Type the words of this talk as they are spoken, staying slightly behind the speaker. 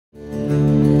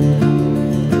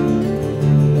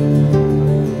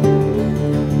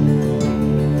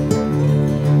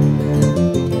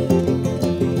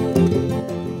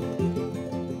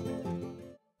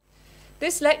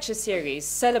This lecture series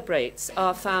celebrates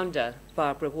our founder,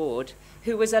 Barbara Ward,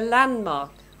 who was a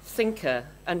landmark thinker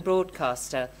and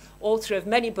broadcaster, author of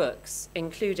many books,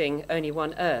 including Only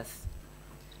One Earth.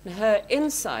 And her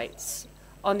insights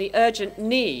on the urgent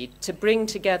need to bring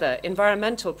together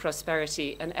environmental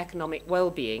prosperity and economic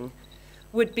well-being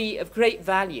would be of great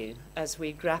value as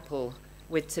we grapple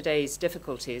with today's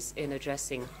difficulties in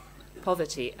addressing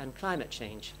poverty and climate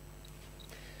change.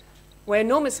 We're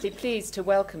enormously pleased to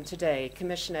welcome today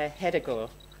Commissioner Hedegaard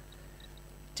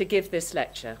to give this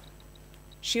lecture.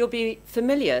 She'll be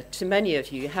familiar to many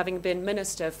of you, having been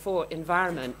Minister for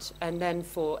Environment and then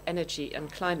for Energy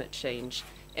and Climate Change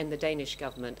in the Danish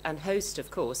government, and host, of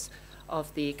course,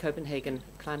 of the Copenhagen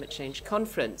Climate Change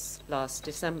Conference last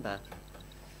December.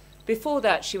 Before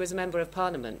that, she was a Member of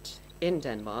Parliament in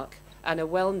Denmark and a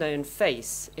well-known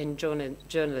face in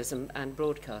journalism and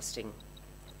broadcasting.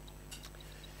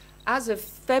 As of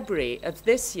February of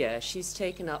this year, she's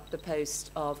taken up the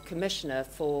post of Commissioner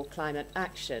for Climate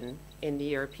Action in the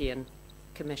European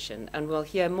Commission, and we'll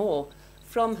hear more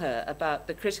from her about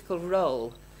the critical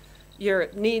role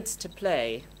Europe needs to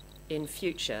play in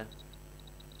future.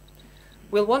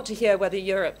 We'll want to hear whether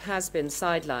Europe has been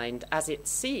sidelined, as it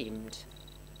seemed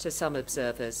to some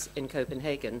observers in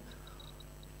Copenhagen,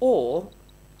 or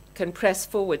can press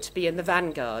forward to be in the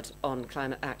vanguard on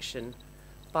climate action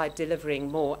by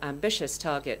delivering more ambitious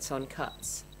targets on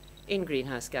cuts in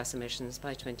greenhouse gas emissions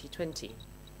by 2020.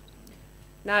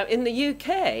 Now, in the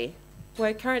UK,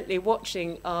 we're currently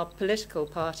watching our political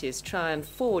parties try and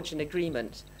forge an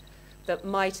agreement that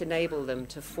might enable them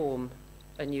to form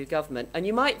a new government. And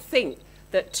you might think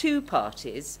that two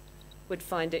parties would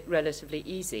find it relatively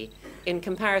easy in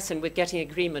comparison with getting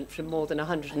agreement from more than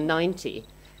 190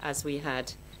 as we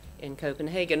had in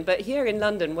Copenhagen. But here in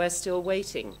London, we're still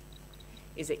waiting.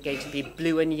 Is it going to be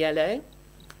blue and yellow?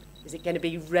 Is it going to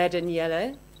be red and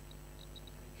yellow?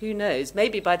 Who knows?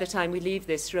 Maybe by the time we leave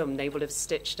this room, they will have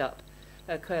stitched up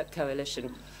a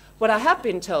coalition. What I have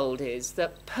been told is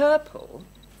that purple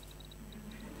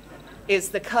is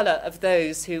the colour of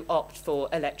those who opt for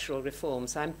electoral reform.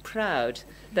 So I'm proud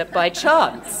that by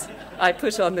chance I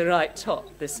put on the right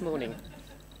top this morning.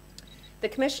 The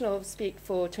Commissioner will speak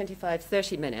for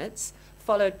 25-30 minutes,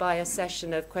 followed by a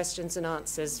session of questions and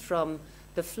answers from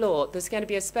the floor. There's going to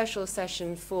be a special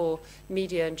session for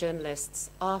media and journalists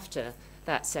after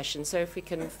that session, so if we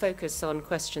can focus on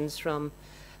questions from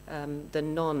the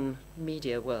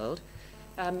non-media world.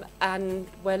 And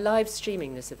we're live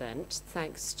streaming this event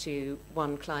thanks to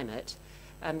One Climate.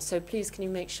 So please, can you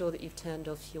make sure that you've turned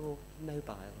off your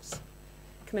mobiles?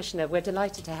 Commissioner, we're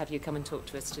delighted to have you come and talk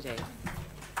to us today.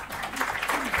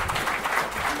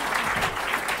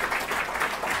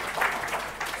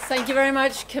 Thank you very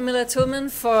much, Camilla Tillman,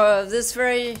 for this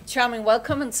very charming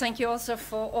welcome, and thank you also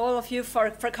for all of you for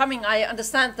coming. I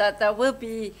understand that there will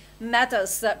be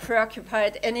matters that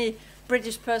preoccupied any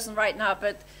British person right now,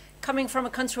 but coming from a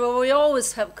country where we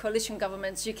always have coalition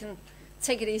governments, you can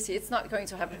take it easy. It's not going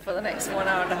to happen for the next 1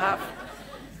 hour and a half.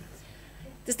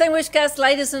 Distinguished guests,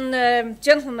 ladies and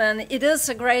gentlemen, it is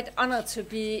a great honor to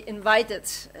be invited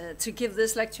to give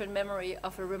this lecture in memory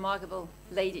of a remarkable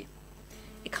lady.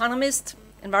 Economist,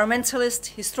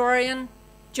 environmentalist, historian,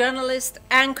 journalist,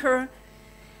 anchor,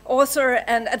 author,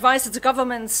 and advisor to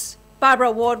governments, Barbara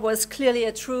Ward was clearly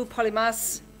a true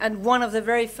polymath and one of the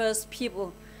very first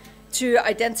people to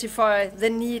identify the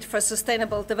need for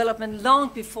sustainable development long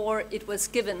before it was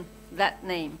given that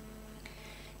name.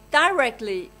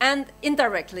 Directly and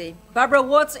indirectly, Barbara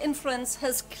Ward's influence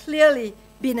has clearly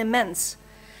been immense,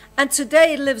 and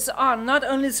today it lives on not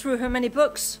only through her many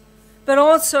books, but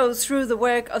also through the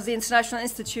work of the International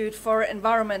Institute for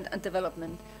Environment and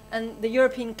Development. And the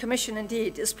European Commission,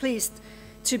 indeed, is pleased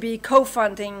to be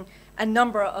co-funding a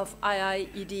number of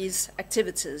IIED's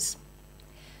activities.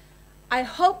 I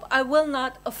hope I will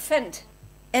not offend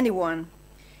anyone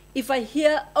if I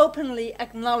here openly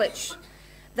acknowledge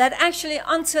that actually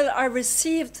until I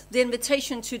received the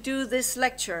invitation to do this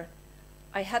lecture,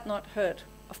 I had not heard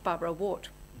of Barbara Ward.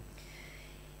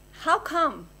 How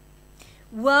come?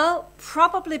 Well,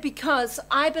 probably because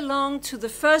I belong to the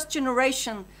first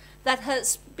generation that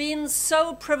has been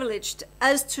so privileged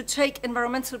as to take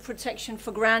environmental protection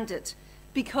for granted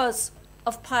because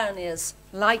of pioneers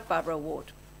like Barbara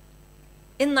Ward.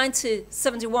 In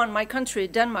 1971, my country,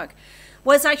 Denmark,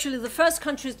 was actually the first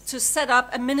country to set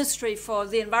up a ministry for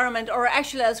the environment, or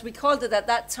actually, as we called it at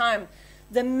that time,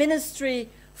 the Ministry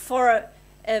for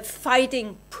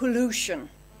Fighting Pollution,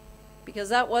 because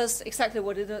that was exactly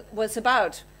what it was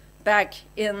about back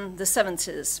in the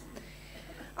 70s.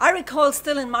 I recall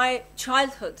still in my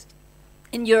childhood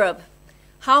in Europe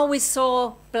how we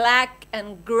saw black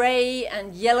and gray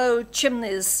and yellow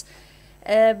chimneys,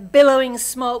 billowing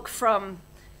smoke from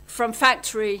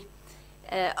factory,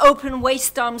 open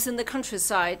waste dumps in the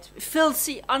countryside,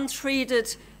 filthy,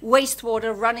 untreated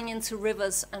wastewater running into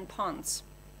rivers and ponds.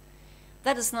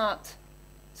 That is not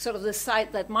sort of the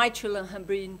sight that my children have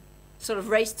been sort of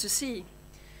raised to see.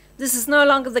 This is no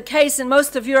longer the case in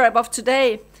most of Europe of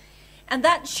today, and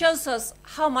that shows us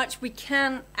how much we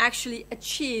can actually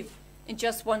achieve in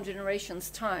just one generation's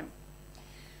time.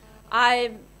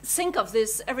 I think of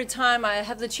this every time I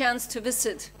have the chance to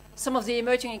visit some of the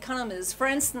emerging economies. For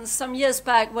instance, some years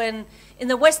back when in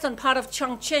the western part of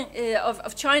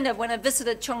China, when I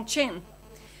visited Chongqing,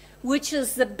 which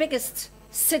is the biggest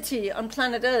city on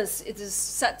planet Earth, it is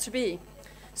said to be,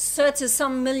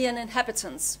 30-some million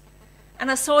inhabitants.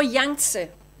 And I saw Yangtze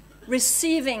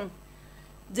receiving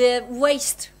the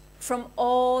waste from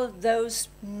all those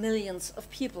millions of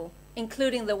people,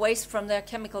 including the waste from their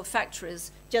chemical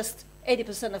factories, just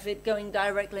 80% of it going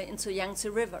directly into Yangtze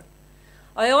River.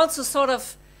 I also thought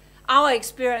of our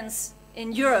experience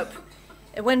in Europe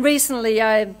when recently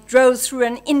I drove through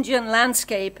an Indian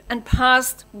landscape and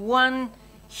passed one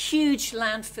huge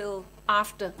landfill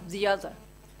after the other.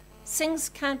 Things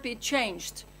can't be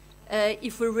changed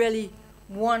if we really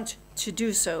want to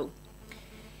do so.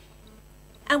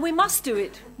 And we must do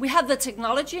it. We have the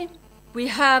technology, we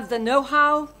have the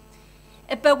know-how,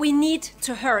 but we need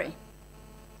to hurry.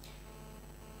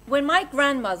 When my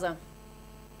grandmother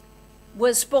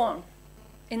was born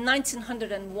in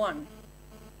 1901,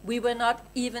 we were not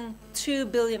even 2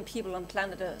 billion people on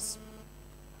planet Earth.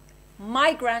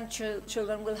 My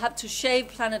grandchildren will have to share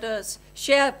planet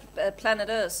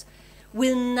Earth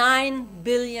with 9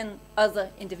 billion other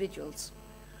individuals.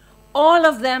 All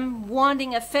of them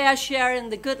wanting a fair share in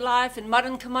the good life, in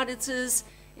modern commodities,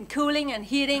 in cooling and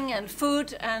heating and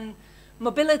food and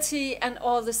mobility and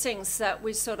all the things that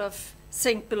we sort of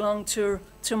think belong to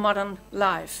modern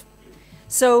life.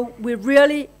 So we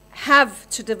really have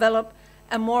to develop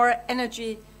a more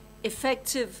energy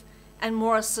effective and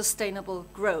more sustainable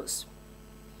growth.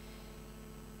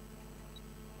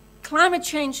 Climate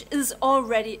change is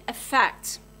already a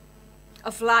fact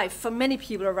of life for many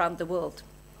people around the world.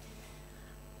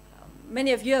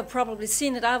 Many of you have probably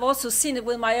seen it. I've also seen it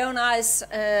with my own eyes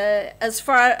as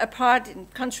far apart in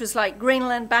countries like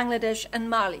Greenland, Bangladesh, and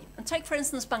Mali. And take, for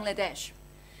instance, Bangladesh.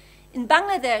 In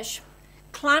Bangladesh,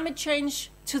 climate change,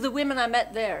 to the women I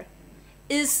met there,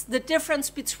 is the difference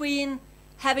between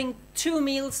having 2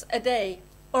 meals a day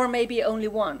or maybe only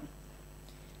 1.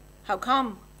 How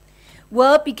come?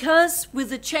 Well, because with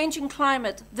the changing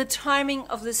climate, the timing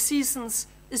of the seasons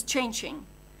is changing.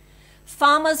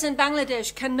 Farmers in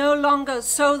Bangladesh can no longer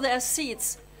sow their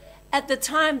seeds at the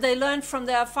time they learned from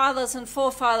their fathers and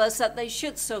forefathers that they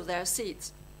should sow their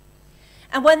seeds.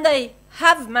 And when they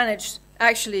have managed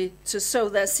actually to sow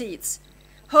their seeds,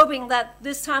 hoping that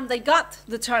this time they got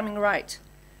the timing right,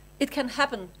 it can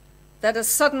happen that a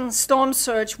sudden storm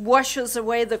surge washes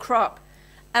away the crop,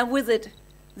 and with it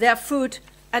their food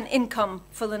and income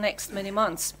for the next many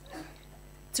months.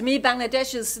 To me,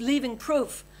 Bangladesh is living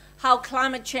proof how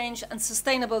climate change and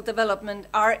sustainable development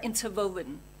are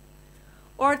interwoven.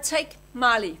 Or take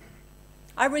Mali.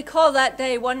 I recall that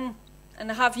day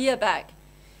 1.5 years back,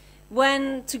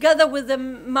 when together with the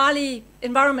Mali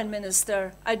environment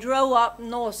minister, I drove up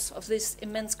north of this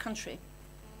immense country.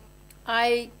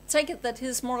 I take it that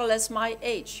he's more or less my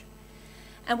age.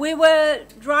 And we were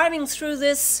driving through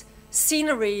this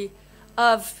scenery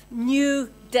of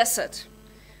new desert,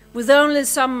 with only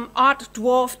some odd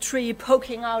dwarf tree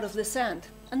poking out of the sand.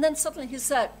 And then suddenly he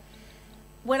said,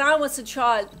 when I was a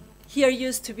child, here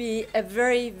used to be a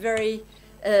very, very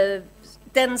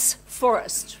dense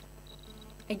forest.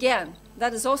 Again,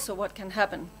 that is also what can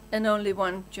happen in only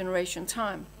one generation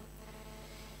time.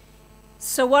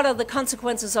 So what are the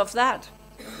consequences of that?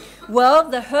 Well,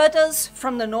 the herders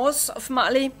from the north of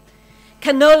Mali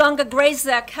can no longer graze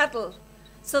their cattle,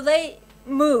 so they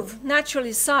move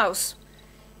naturally south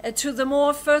to the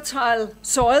more fertile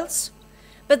soils.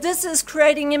 But this is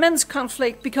creating immense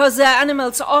conflict because their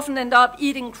animals often end up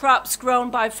eating crops grown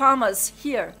by farmers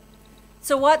here.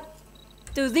 So what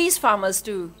do these farmers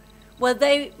do? Well,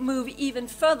 they move even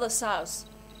further south,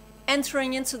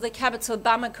 entering into the capital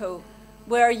Bamako,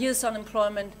 where youth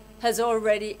unemployment has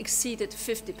already exceeded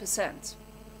 50%.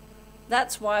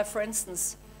 That's why, for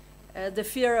instance, the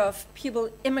fear of people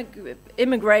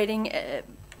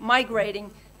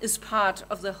migrating is part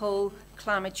of the whole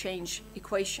climate change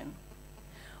equation.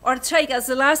 Or take as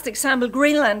the last example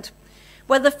Greenland,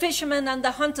 where the fishermen and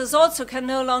the hunters also can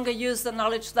no longer use the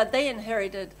knowledge that they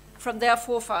inherited from their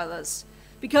forefathers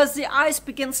because the ice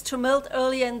begins to melt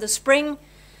earlier in the spring.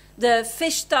 The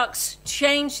fish stocks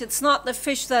change. It's not the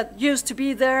fish that used to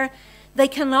be there. They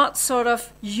cannot sort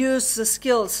of use the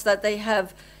skills that they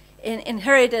have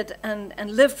inherited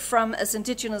and lived from as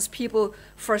indigenous people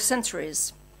for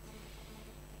centuries.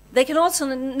 They can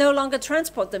also no longer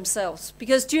transport themselves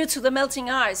because due to the melting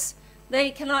ice, they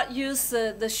cannot use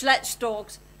the sledge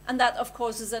dogs, and that, of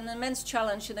course, is an immense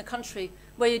challenge in a country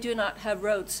where you do not have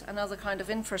roads and other kind of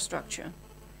infrastructure.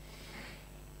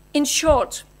 In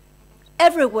short,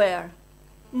 everywhere,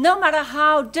 no matter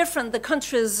how different the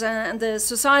countries and the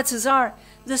societies are,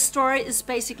 the story is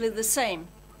basically the same.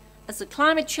 As the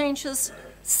climate changes,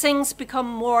 things become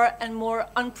more and more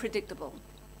unpredictable.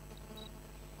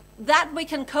 That we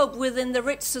can cope with in the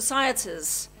rich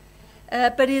societies,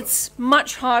 but it's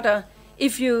much harder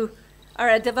if you are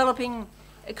a developing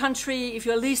country, if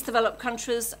you're least developed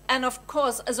countries, and of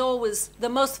course, as always, the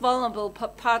most vulnerable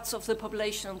parts of the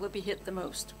population will be hit the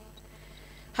most.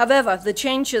 However, the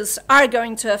changes are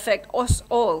going to affect us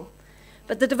all,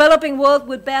 but the developing world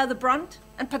will bear the brunt,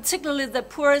 and particularly the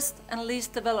poorest and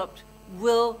least developed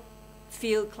will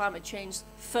feel climate change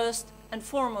first and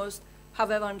foremost,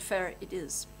 however unfair it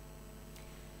is.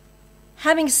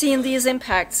 Having seen these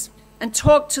impacts and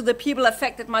talked to the people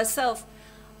affected myself,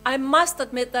 I must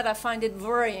admit that I find it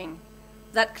worrying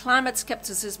that climate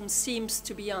skepticism seems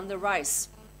to be on the rise,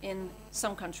 in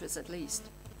some countries at least.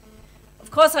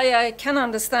 Of course, I can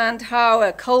understand how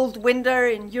a cold winter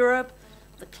in Europe,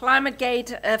 the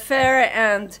ClimateGate affair,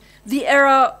 and the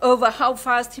error over how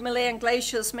fast Himalayan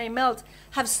glaciers may melt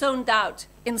have sown doubt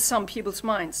in some people's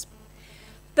minds.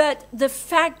 But the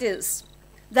fact is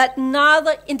that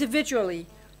neither individually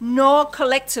nor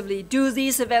collectively do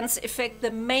these events affect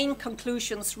the main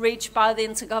conclusions reached by the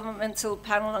Intergovernmental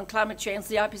Panel on Climate Change,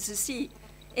 the IPCC,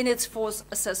 in its fourth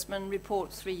assessment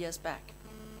report 3 years back.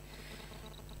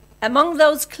 Among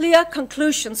those clear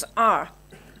conclusions are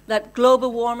that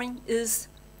global warming is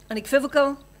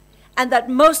unequivocal and that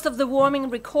most of the warming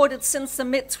recorded since the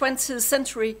mid-20th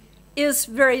century is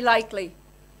very likely,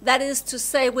 that is to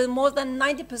say with more than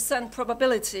 90%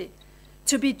 probability,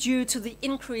 to be due to the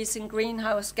increase in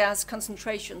greenhouse gas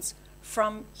concentrations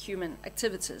from human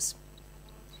activities.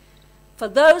 For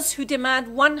those who demand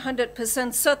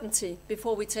 100% certainty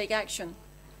before we take action,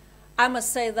 I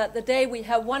must say that the day we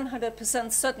have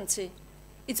 100% certainty,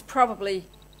 it's probably,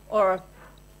 or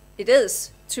it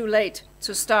is, too late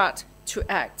to start to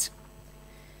act.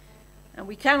 And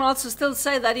we can also still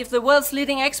say that if the world's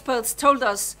leading experts told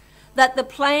us that the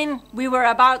plane we were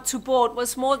about to board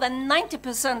was more than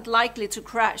 90% likely to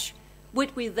crash,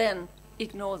 would we then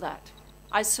ignore that?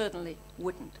 I certainly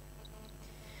wouldn't.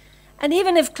 And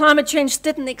even if climate change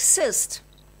didn't exist,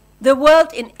 the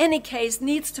world in any case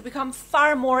needs to become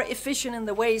far more efficient in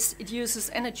the ways it uses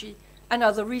energy and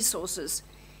other resources,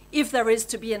 if there is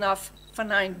to be enough for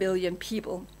 9 billion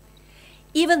people.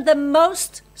 Even the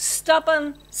most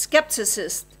stubborn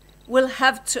skepticist will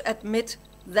have to admit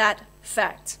that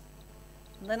fact.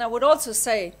 And then I would also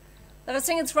say that I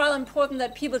think it's rather important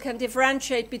that people can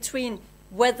differentiate between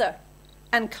weather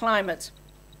and climate.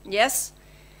 Yes,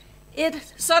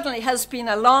 it certainly has been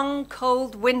a long,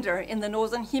 cold winter in the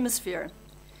northern hemisphere.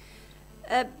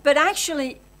 But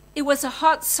actually, it was a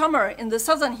hot summer in the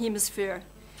southern hemisphere,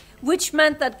 which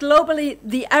meant that globally,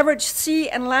 the average sea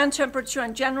and land temperature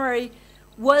in January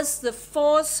was the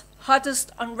fourth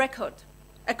hottest on record,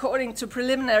 according to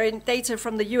preliminary data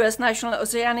from the US National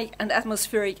Oceanic and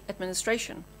Atmospheric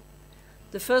Administration.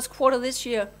 The first quarter this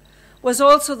year was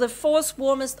also the fourth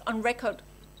warmest on record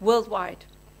worldwide.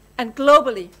 And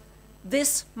globally,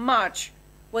 this March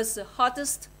was the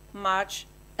hottest March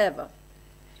ever.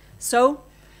 So,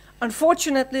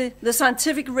 unfortunately, the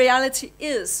scientific reality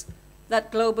is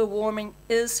that global warming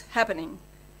is happening.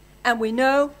 And we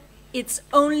know it's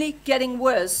only getting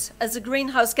worse as the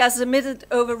greenhouse gas emitted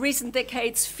over recent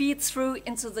decades feeds through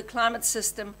into the climate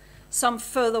system. Some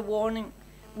further warming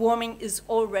is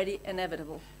already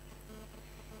inevitable.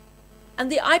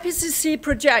 And the IPCC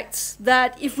projects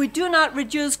that if we do not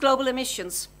reduce global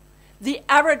emissions, the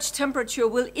average temperature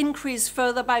will increase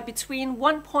further by between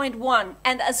 1.1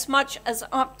 and as much as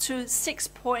up to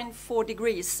 6.4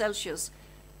 degrees Celsius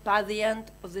by the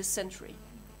end of this century.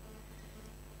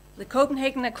 The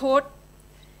Copenhagen Accord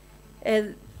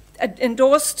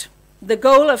endorsed the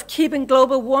goal of keeping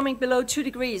global warming below 2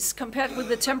 degrees compared with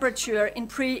the temperature in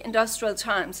pre-industrial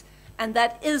times, and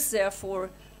that is therefore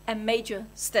a major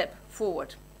step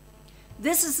forward.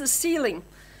 This is the ceiling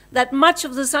that much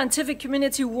of the scientific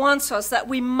community warns us that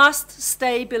we must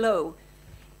stay below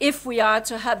if we are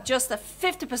to have just a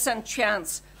 50%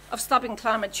 chance of stopping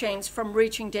climate change from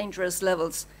reaching dangerous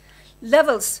levels,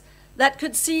 levels that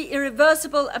could see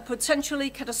irreversible and potentially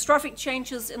catastrophic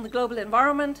changes in the global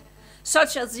environment,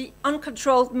 such as the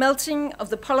uncontrolled melting of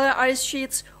the polar ice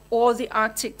sheets or the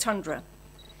Arctic tundra.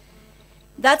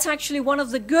 That's actually one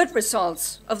of the good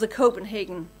results of the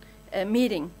Copenhagen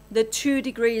meeting, the 2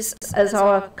 degrees as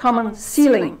our common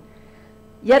ceiling.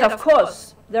 Yet, of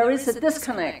course, there is a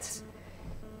disconnect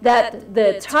that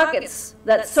the targets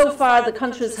that so far the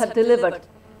countries have delivered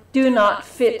do not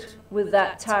fit with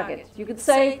that target. You could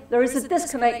say there is a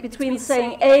disconnect between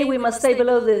saying, A, we must stay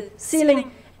below the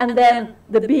ceiling, and then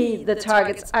the B, the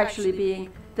targets actually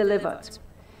being delivered.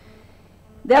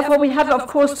 Therefore, we have, of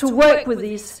course, to work with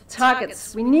these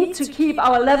targets. We need to keep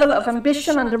our level of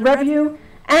ambition under review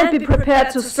and be prepared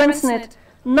to strengthen it,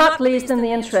 not least in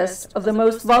the interest of the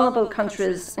most vulnerable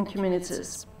countries and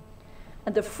communities.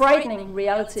 And the frightening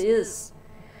reality is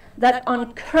that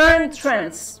on current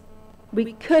trends,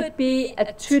 we could be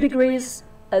at 2 degrees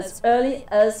as early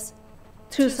as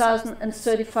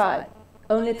 2035,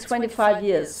 only 25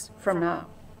 years from now.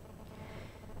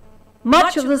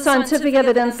 Much of the scientific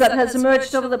evidence that has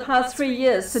emerged over the past 3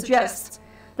 years suggests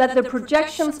that the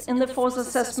projections in the force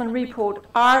assessment report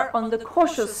are on the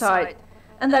cautious side,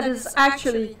 and that is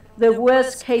actually the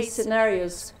worst case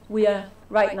scenarios we are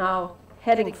right now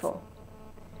heading for.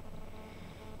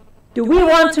 Do we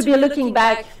want to be looking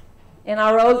back in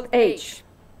our old age,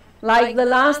 like the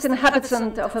last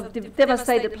inhabitant of a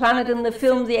devastated planet in the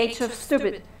film The Age of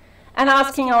Stupid, and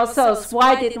asking ourselves,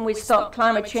 why didn't we stop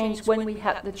climate change when we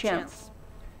had the chance?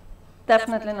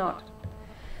 Definitely not.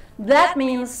 That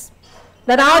means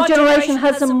that our generation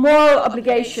has a moral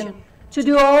obligation to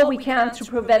do all we can to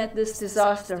prevent this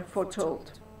disaster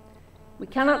foretold. We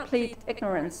cannot plead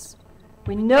ignorance.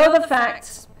 We know the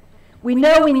facts. We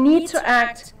know we need to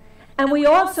act. And we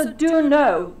also do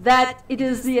know that it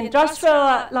is the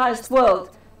industrialized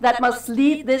world that must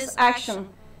lead this action,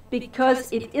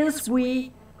 because it is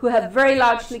we who have very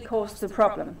largely caused the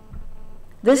problem.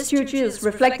 This duty is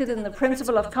reflected in the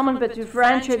principle of common but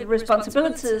differentiated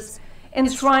responsibilities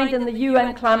enshrined in the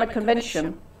UN Climate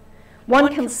Convention.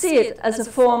 One can see it as a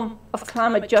form of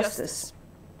climate justice.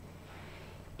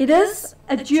 It is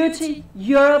a duty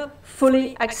Europe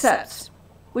fully accepts,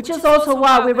 which is also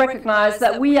why we recognize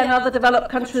that we and other developed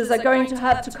countries are going to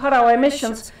have to cut our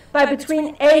emissions by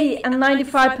between 80 and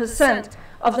 95%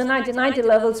 of the 1990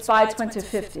 levels by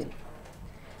 2050.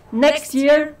 Next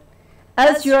year,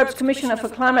 as Europe's Commissioner for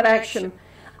Climate Action,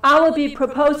 I will be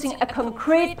proposing a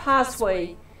concrete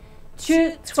pathway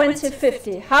to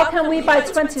 2050. How can we by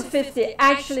 2050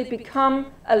 actually become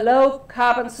a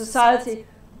low-carbon society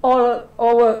all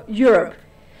over Europe?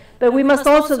 But we must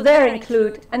also there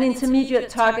include an intermediate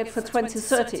target for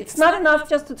 2030. It's not enough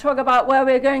just to talk about where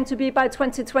we're going to be by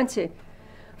 2020.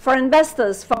 For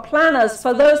investors, for planners,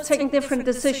 for those taking different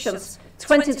decisions,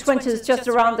 2020 is just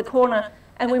around the corner,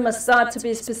 and we must start to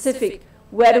be specific.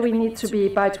 Where do we need to be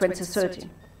by 2030?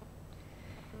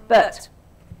 But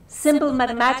simple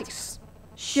mathematics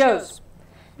shows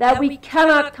that we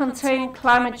cannot contain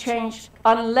climate change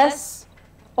unless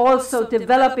also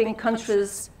developing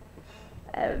countries,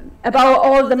 above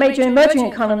all the major emerging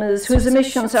economies whose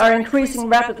emissions are increasing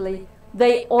rapidly,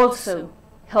 they also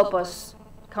help us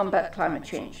combat climate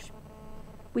change.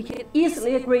 We can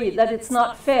easily agree that it's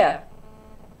not fair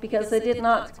because they did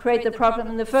not create the problem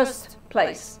in the first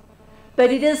place.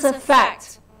 But it is a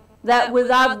fact that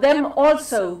without them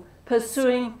also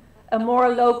pursuing a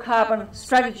more low-carbon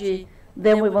strategy,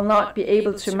 then we will not be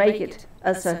able to make it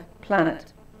as a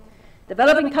planet.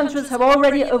 Developing countries have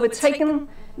already overtaken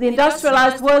the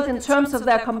industrialized world in terms of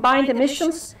their combined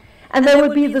emissions, and they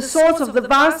will be the source of the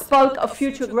vast bulk of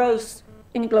future growth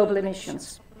in global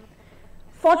emissions.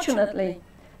 Fortunately,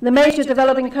 the major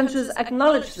developing countries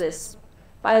acknowledge this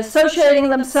by associating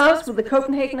themselves with the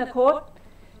Copenhagen Accord.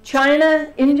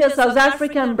 China, India, South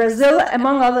Africa, and Brazil,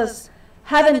 among others,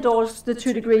 have endorsed the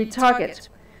 2-degree target,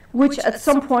 which at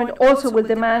some point also will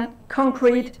demand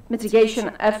concrete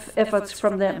mitigation efforts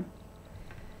from them.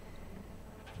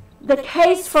 The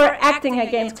case for acting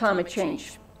against climate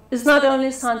change is not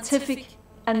only scientific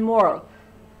and moral.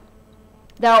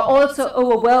 There are also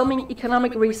overwhelming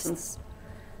economic reasons.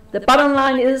 The bottom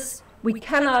line is we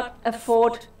cannot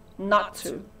afford not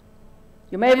to.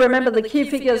 You may remember the key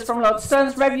figures from Lord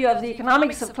Stern's review of the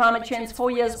economics of climate change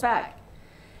 4 years back.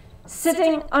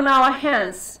 Sitting on our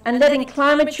hands and letting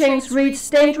climate change reach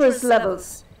dangerous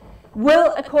levels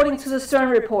will, according to the Stern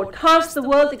report, cost the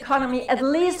world economy at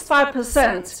least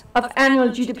 5% of annual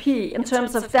GDP in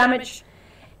terms of damage,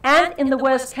 and in the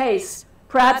worst case,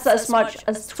 perhaps as much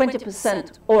as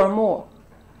 20% or more.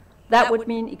 That would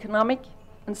mean economic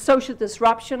and social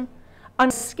disruption, on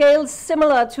a scale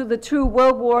similar to the two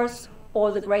World Wars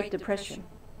or the Great Depression.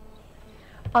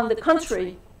 On the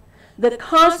contrary, the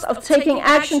cost of taking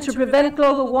action to prevent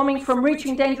global warming from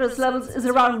reaching dangerous levels is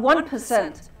around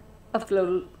 1% of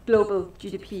global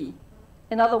GDP.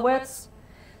 In other words,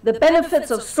 the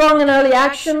benefits of strong and early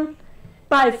action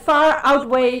by far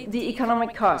outweigh the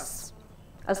economic costs.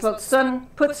 As Lord Sun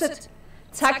puts it,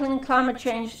 tackling climate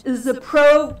change is a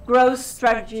pro-growth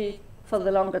strategy for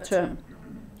the longer term.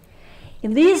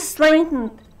 In these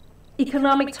strengthened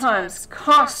economic times,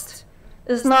 cost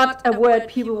is not a word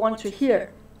people want to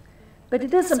hear. But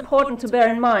it is important to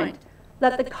bear in mind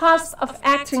that the cost of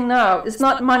acting now is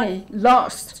not money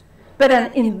lost, but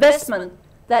an investment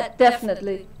that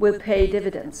definitely will pay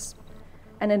dividends.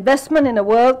 An investment in a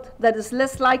world that is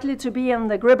less likely to be in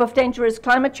the grip of dangerous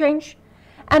climate change,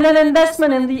 and an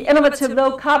investment in the innovative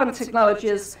low-carbon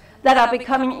technologies that are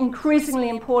becoming increasingly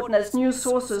important as new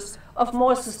sources of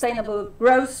more sustainable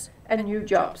growth and new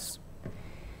jobs.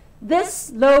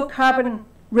 This low-carbon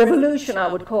revolution, I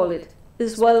would call it,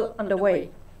 is well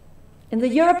underway. In the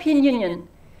European Union,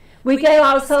 we gave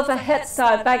ourselves a head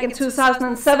start back in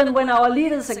 2007 when our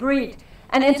leaders agreed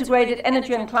an integrated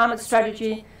energy and climate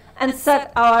strategy and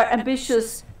set our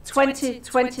ambitious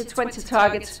 20-20-20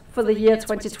 target for the year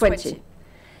 2020.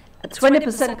 A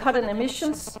 20% cut in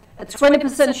emissions, a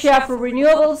 20% share for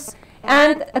renewables,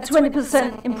 and a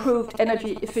 20% improved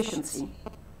energy efficiency.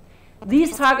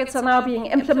 These targets are now being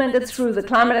implemented through the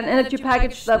climate and energy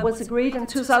package that was agreed in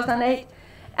 2008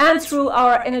 and through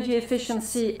our energy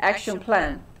efficiency action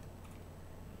plan.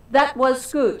 That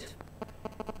was good.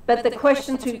 But the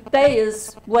question today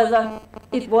is whether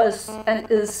it was and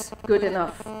is good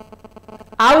enough.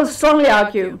 I will strongly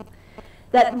argue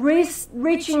that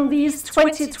reaching these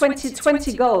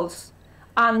 20-20-20 goals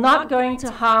are not going to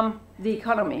harm the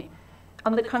economy.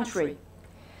 On the contrary,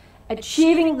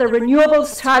 achieving the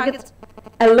renewables target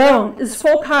alone is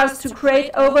forecast to create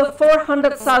over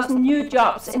 400,000 new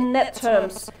jobs in net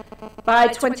terms by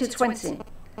 2020.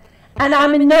 And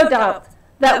I'm in no doubt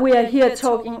that we are here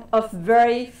talking of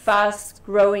very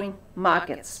fast-growing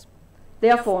markets.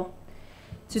 Therefore,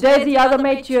 today the other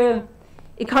major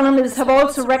economies have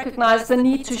also recognized the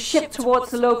need to shift towards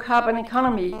the low-carbon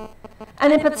economy,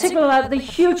 and in particular the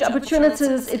huge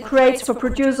opportunities it creates for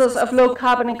producers of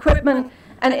low-carbon equipment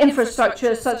and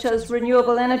infrastructure such as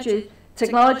renewable energy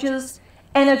technologies,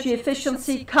 energy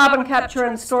efficiency, carbon capture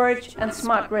and storage, and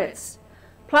smart grids.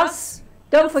 Plus,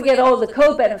 don't forget all the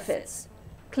co-benefits: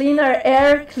 cleaner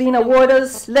air, cleaner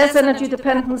waters, less energy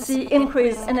dependency,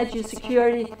 increased energy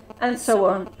security, and so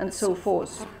on and so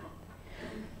forth.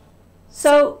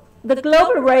 So the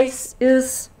global race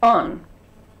is on.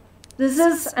 This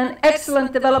is an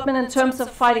excellent development in terms of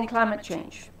fighting climate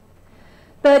change.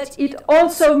 But it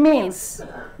also means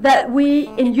that we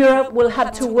in Europe will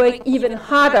have to work even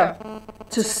harder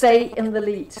to stay in the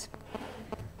lead.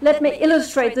 Let me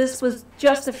illustrate this with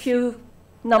just a few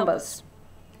numbers.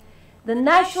 The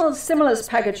national stimulus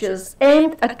packages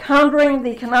aimed at countering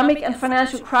the economic and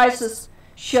financial crisis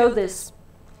show this.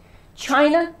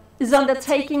 China is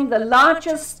undertaking the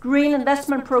largest green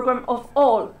investment program of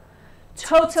all,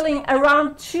 totaling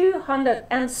around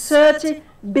 $230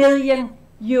 billion.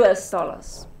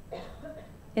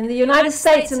 In the United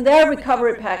States, in their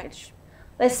recovery package,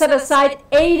 they set aside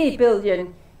 $80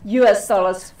 billion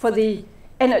for the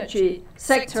energy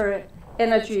sector,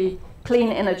 clean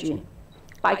energy.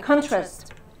 By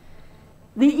contrast,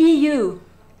 the EU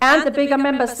and the bigger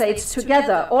member states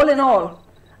together, all in all,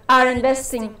 are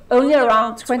investing only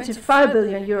around 25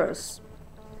 billion euros.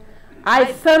 I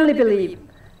firmly believe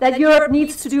that Europe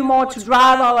needs to do more to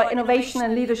drive our innovation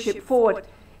and leadership forward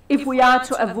if we are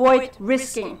to avoid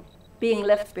risking being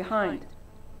left behind.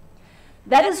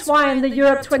 That is why in the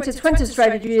Europe 2020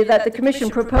 strategy that the Commission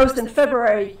proposed in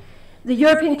February, the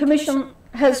European Commission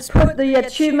has put the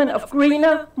achievement of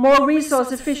greener, more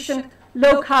resource-efficient,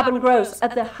 low-carbon growth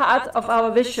at the heart of our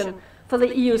vision for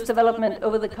the EU's development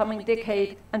over the coming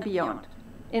decade and beyond.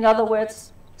 In other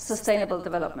words, sustainable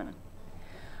development.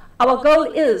 Our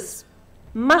goal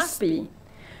must be,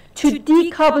 to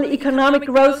decouple economic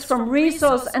growth from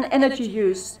resource and energy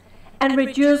use and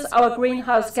reduce our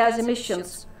greenhouse gas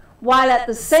emissions, while at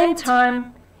the same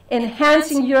time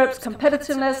enhancing Europe's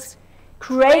competitiveness,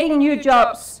 creating new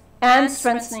jobs, and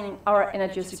strengthening our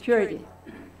energy security.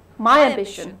 My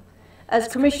ambition as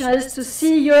Commissioner is to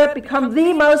see Europe become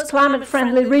the most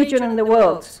climate-friendly region in the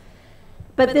world.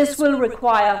 But this will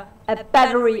require a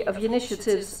battery of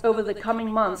initiatives over the coming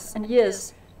months and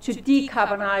years to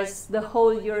decarbonize the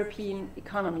whole European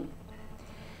economy.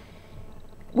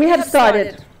 We have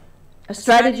started a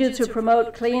strategy to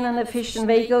promote clean and efficient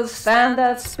vehicles,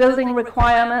 standards, building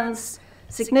requirements,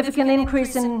 significant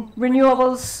increase in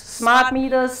renewables, smart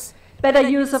meters, better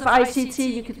use of ICT.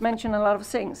 You could mention a lot of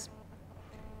things.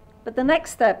 But the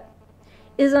next step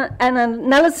is an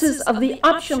analysis of the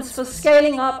options for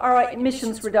scaling up our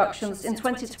emissions reductions in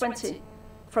 2020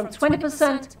 from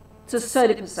 20% to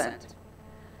 30%.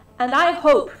 And I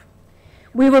hope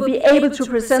we will be able to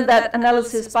present that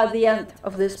analysis by the end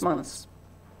of this month.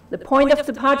 The point of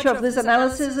departure of this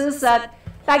analysis is that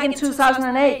back in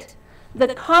 2008,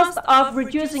 the cost of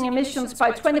reducing emissions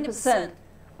by 20%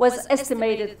 was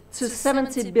estimated to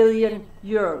 70 billion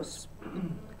euros.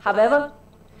 However,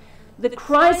 the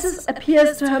crisis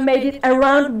appears to have made it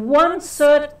around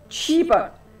 1/3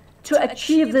 cheaper to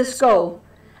achieve this goal,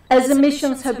 as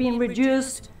emissions have been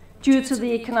reduced due to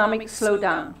the economic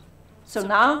slowdown. So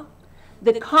now,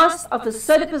 the cost of a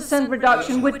 30%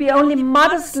 reduction would be only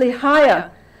modestly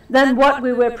higher than what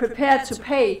we were prepared to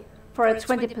pay for a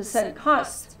 20%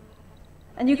 cost.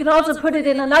 And you can also put it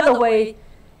in another way.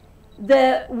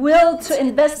 The will to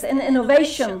invest in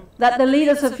innovation that the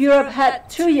leaders of Europe had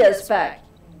 2 years back,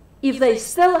 if they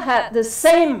still had the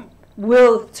same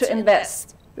will to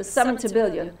invest, the 70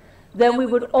 billion, then we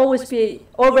would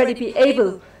already be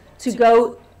able to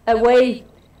go away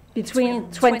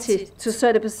between 20 to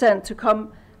 30% to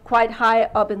come quite high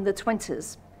up in the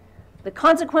 20s. The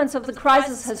consequence of the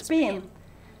crisis has been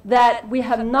that we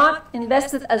have not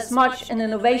invested as much in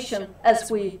innovation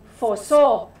as we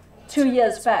foresaw 2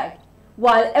 years back,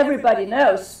 while everybody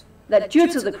knows that due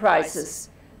to the crisis,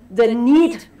 the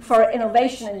need for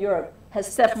innovation in Europe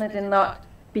has definitely not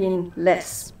been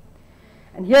less.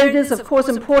 And here it is, of course,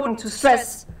 important to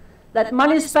stress that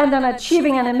money spent on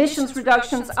achieving an emissions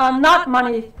reductions are not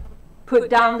money put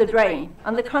down the drain.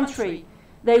 On the contrary,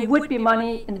 they would be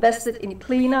money invested in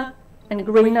cleaner and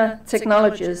greener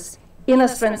technologies in a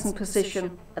strengthened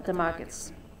position at the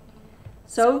markets.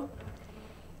 So,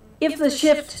 if the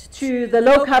shift to the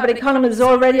low-carbon economy is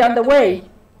already underway,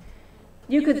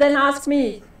 you could then ask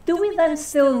me, do we then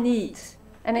still need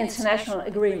an international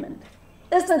agreement?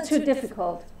 Isn't it too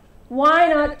difficult? Why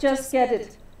not just get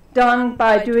it done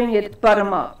by doing it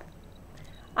bottom-up?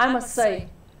 I must say,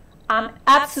 I'm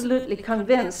absolutely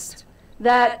convinced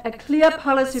that a clear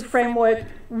policy framework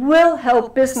will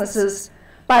help businesses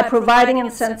by providing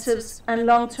incentives and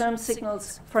long-term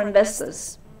signals for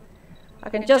investors. I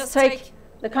can just take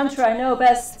the country I know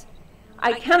best.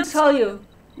 I can tell you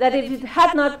that if it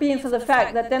had not been for the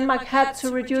fact that Denmark had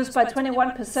to reduce by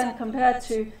 21% compared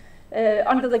to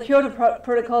under the Kyoto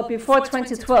Protocol before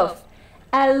 2012,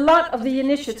 a lot of the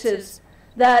initiatives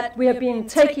that we have been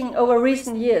taking over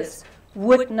recent years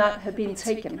would not have been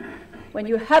taken. When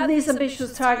you have these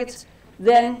ambitious targets,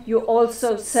 then you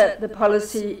also set the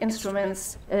policy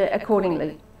instruments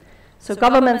accordingly. So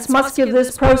governments must give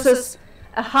this process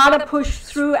a harder push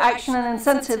through action and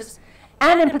incentives,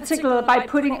 and in particular by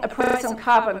putting a price on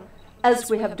carbon,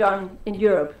 as we have done in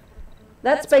Europe.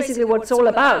 That's basically what it's all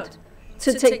about,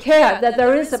 to take care that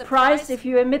there is a price. If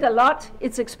you emit a lot,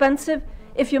 it's expensive.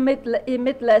 If you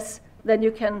emit less, then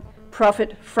you can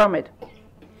profit from it.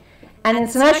 An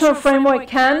international framework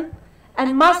can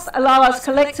and must allow us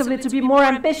collectively to be more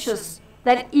ambitious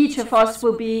than each of us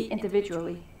will be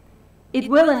individually. It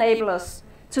will enable us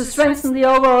to strengthen the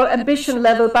overall ambition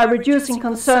level by reducing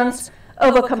concerns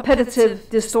over competitive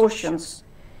distortions.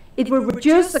 It will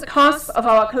reduce the cost of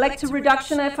our collective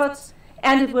reduction efforts,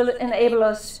 and it will enable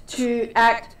us to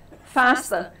act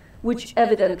faster, which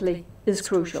evidently is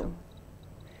crucial.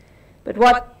 But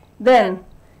what then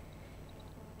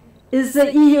is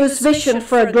the EU's vision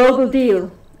for a global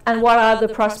deal, and what are the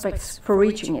prospects for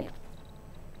reaching it?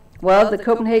 Well, the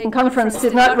Copenhagen conference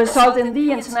did not result in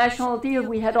the international deal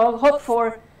we had all hoped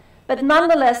for, but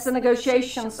nonetheless the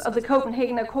negotiations of the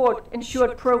Copenhagen Accord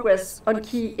ensured progress on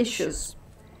key issues.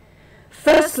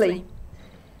 Firstly,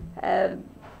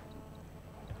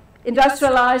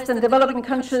 industrialized and developing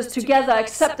countries together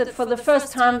accepted for the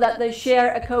first time that they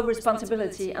share a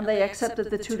co-responsibility, and they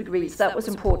accepted the 2 degrees. That was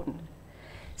important.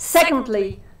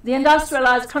 Secondly, the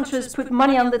industrialized countries put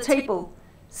money on the table,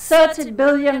 $30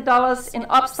 billion in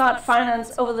upstart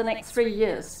finance over the next 3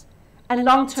 years, and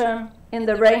long-term in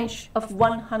the range of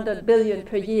 100 billion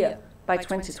per year by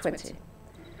 2020.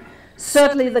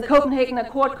 Certainly, the Copenhagen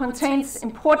Accord contains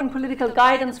important political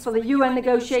guidance for the UN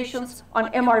negotiations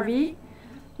on MRV,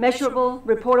 measurable,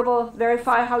 reportable,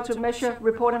 verify, how to measure,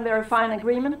 report and verify an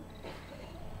agreement.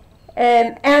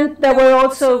 And there were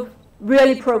also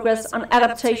really progress on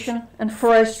adaptation and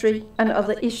forestry and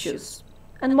other issues.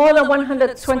 And more than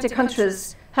 120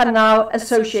 countries have now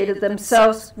associated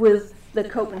themselves with the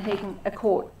Copenhagen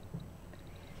Accord.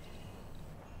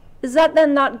 Is that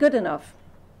then not good enough?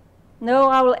 No,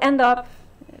 I will end up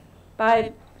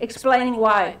by explaining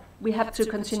why we have to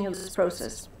continue this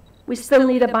process. We still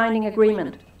need a binding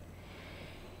agreement.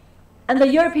 And the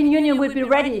European Union would be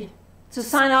ready to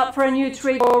sign up for a new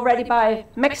treaty already by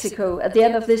Mexico at the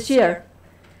end of this year.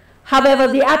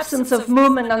 However, the absence of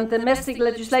movement on domestic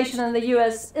legislation in the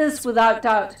US is without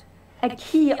doubt a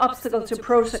key obstacle to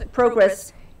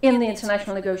progress in the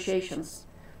international negotiations.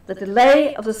 The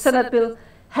delay of the Senate bill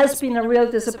has been a real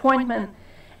disappointment,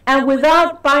 and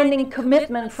without binding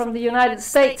commitment from the United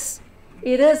States,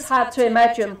 it is hard to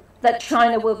imagine that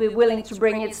China will be willing to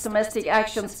bring its domestic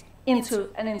actions into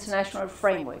an international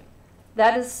framework.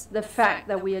 That is the fact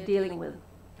that we are dealing with.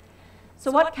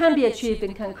 So what can be achieved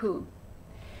in Cancun?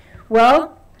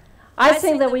 Well, I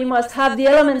think that we must have the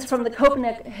elements from the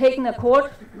Copenhagen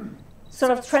Accord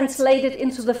sort of translated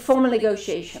into the formal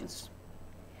negotiations.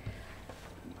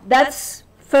 That's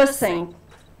first thing.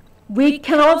 We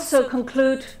can also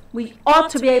conclude we ought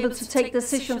to be able to take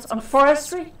decisions on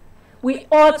forestry. We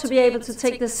ought to be able to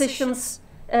take decisions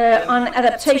on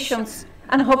adaptations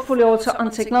and hopefully also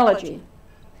on technology.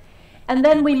 And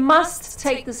then we must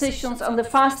take decisions on the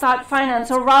fast start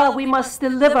finance, or rather we must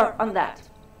deliver on that.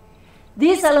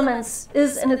 These elements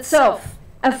is in itself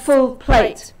a full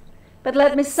plate. But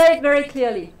let me say it very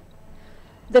clearly.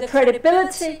 The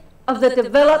credibility of the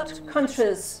developed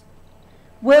countries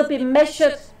will be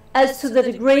measured as to the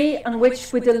degree on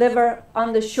which we deliver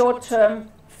on the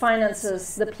short-term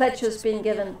finances, the pledges being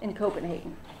given in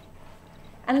Copenhagen.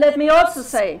 And let me also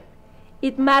say,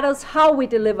 it matters how we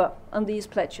deliver on these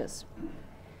pledges.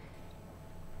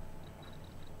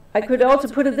 I could also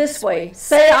put it this way.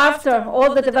 Say after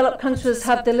all the developed countries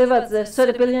have delivered the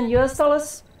 30 billion US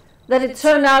dollars, that it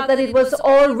turned out that it was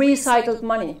all recycled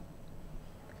money.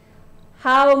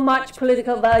 How much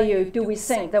political value do we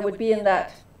think there would be in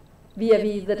that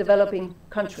vis-à-vis the developing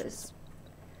countries?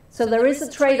 So there is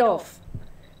a trade-off.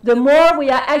 The more we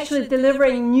are actually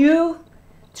delivering new,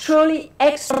 truly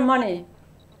extra money,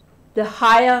 the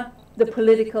higher the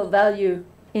political value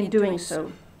in doing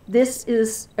so. This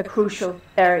is a crucial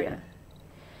area.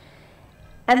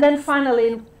 And then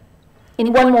finally,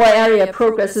 in one more area,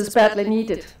 progress is badly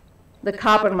needed, the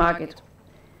carbon market.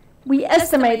 We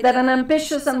estimate that an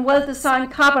ambitious and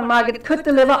well-designed carbon market could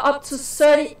deliver up to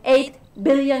 38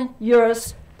 billion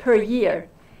euros per year.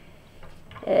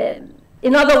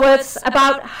 In other words,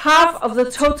 about half of the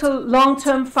total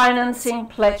long-term financing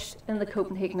pledged in the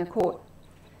Copenhagen Accord.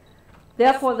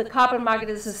 Therefore, the carbon market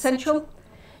is essential.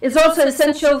 It's also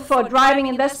essential for driving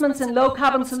investments in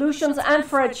low-carbon solutions and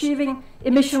for achieving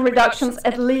emission reductions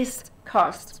at least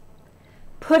cost.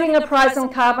 Putting a price on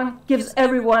carbon gives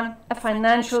everyone a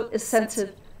financial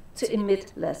incentive to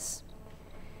emit less.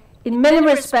 In many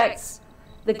respects,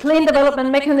 the Clean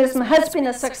Development Mechanism has been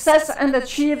a success and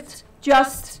achieved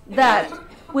just that,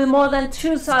 with more than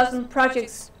 2,000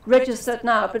 projects registered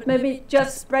now. But maybe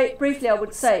just briefly I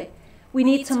would say, we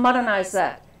need to modernize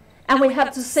that. And we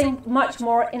have to think much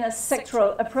more in a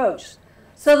sectoral approach,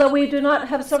 so that we do not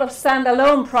have sort of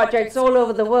standalone projects all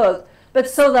over the world, but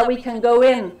so that we can go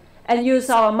in and use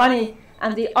our money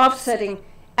and the offsetting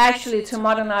actually to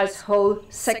modernize whole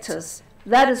sectors.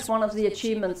 That is one of the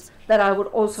achievements that I would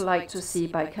also like to see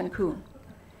by Cancun.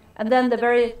 And then the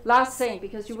very last thing,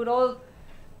 because you would all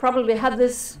probably have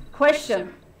this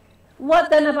question, what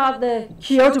then about the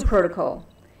Kyoto Protocol?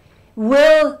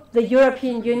 Will the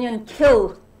European Union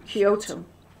kill Kyoto?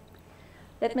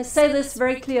 Let me say this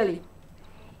very clearly.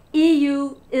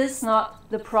 EU is not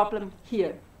the problem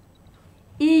here.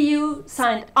 EU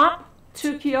signed up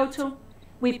to Kyoto,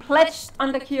 we pledged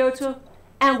under Kyoto,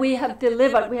 and we have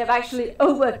delivered. We have actually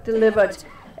over-delivered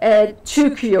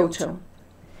to Kyoto.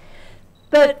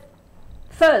 But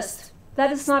first,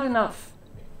 that is not enough.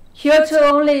 Kyoto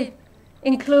only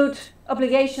includes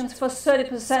obligations for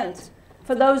 30%,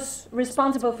 for those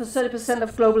responsible for 30%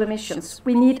 of global emissions.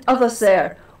 We need others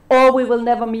there, or we will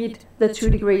never meet the 2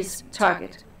 degrees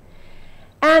target.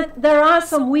 And there are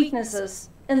some weaknesses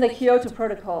in the Kyoto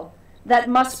Protocol that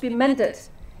must be mended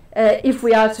if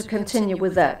we are to continue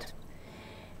with that.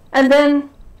 And then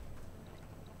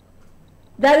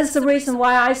that is the reason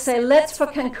why I say let's, for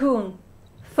Cancun,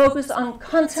 focus on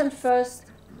content first,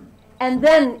 and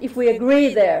then if we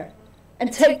agree there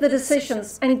and take the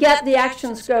decisions and get the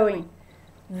actions going,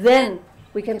 then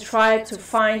we can try to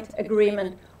find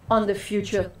agreement on the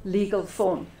future legal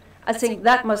form. I think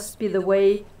that must be the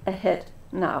way ahead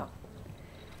now.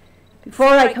 Before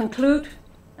I conclude,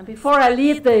 and before I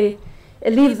leave the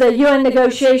UN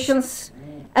negotiations,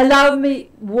 allow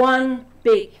me one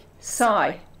big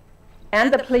sigh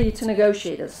and a plea to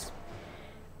negotiators.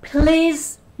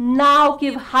 Please now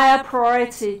give higher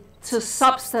priority to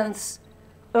substance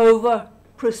over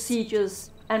procedures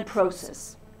and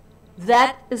process.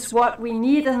 That is what we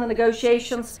need in the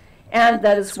negotiations, and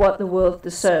that is what the world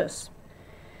deserves.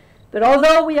 But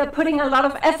although we are putting a lot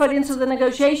of effort into the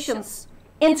negotiations,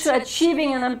 into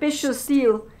achieving an ambitious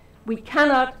deal, we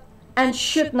cannot and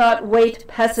should not wait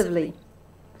passively.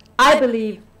 I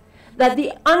believe that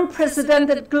the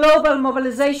unprecedented global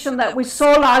mobilization that we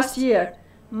saw last year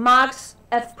marks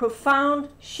a profound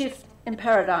shift in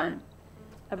paradigm.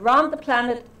 Around the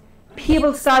planet,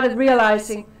 people started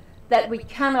realizing that we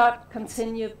cannot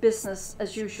continue business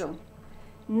as usual.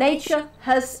 Nature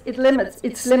has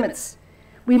its limits.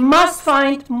 We must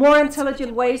find more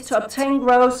intelligent ways to obtain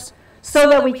growth so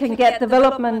that we can get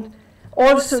development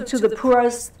also to the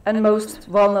poorest and most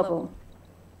vulnerable.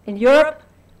 In Europe,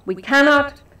 we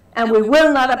cannot and we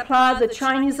will not apply the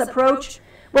Chinese approach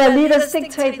where leaders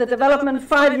dictate the development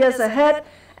 5 years ahead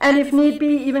and if need be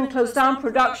even close down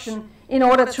production in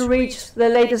order to reach the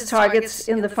latest targets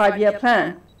in the 5-year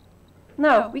plan.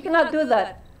 No, we cannot do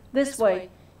that this way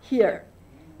here.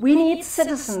 We need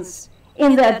citizens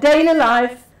in their daily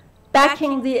life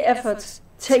backing the efforts,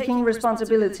 taking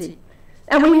responsibility.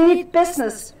 And we need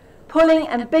business pulling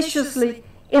ambitiously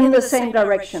in the same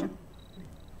direction.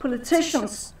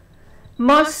 Politicians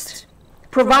must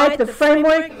provide the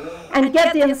framework and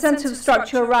get the incentive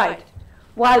structure right,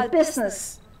 while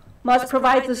business must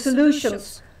provide the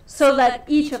solutions so that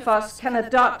each of us can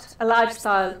adopt a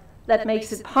lifestyle that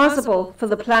makes it possible for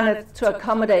the planet to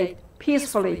accommodate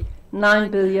peacefully 9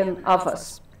 billion of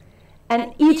us.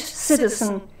 And each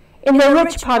citizen in the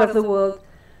rich part of the world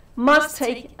must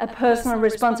take a personal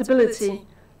responsibility,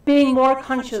 being more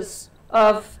conscious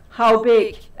of how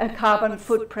big a carbon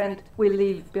footprint we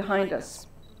leave behind us.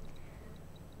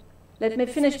 Let me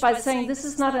finish by saying this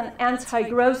is not an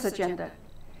anti-growth agenda.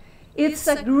 It's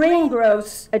a green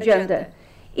growth agenda.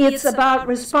 It's about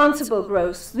responsible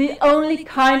growth, the only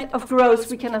kind of growth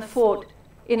we can afford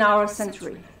in our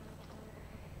century.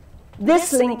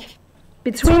 This link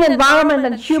between environment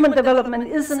and human development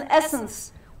is in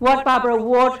essence what Barbara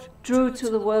Ward drew to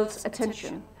the world's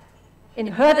attention. In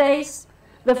her days,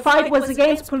 the fight was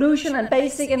against pollution and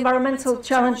basic environmental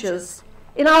challenges.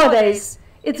 In our days,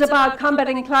 it's about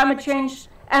combating climate change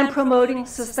and promoting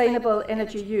sustainable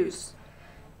energy use.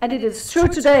 And it is true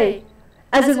today,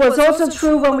 as it was also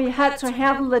true when we had to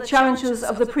handle the challenges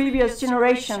of the previous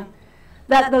generation,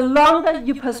 that the longer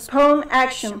you postpone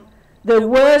action, the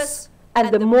worse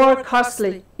and the more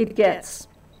costly it gets.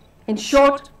 In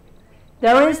short,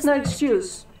 there is no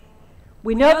excuse.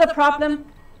 We know the problem,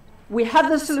 we have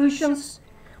the solutions,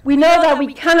 we know that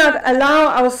we cannot allow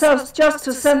ourselves just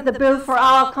to send the bill for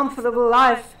our comfortable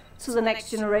life to the next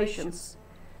generations.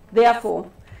 Therefore,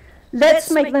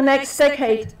 let's make the next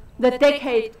decade the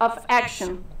decade of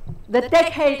action, the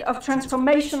decade of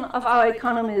transformation of our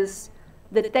economies,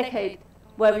 the decade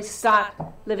where we start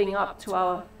living up to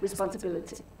our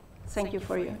responsibility. Thank you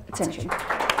for your attention.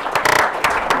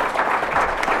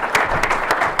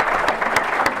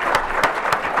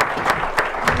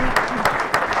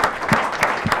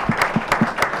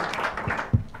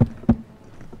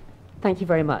 Thank you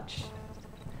very much.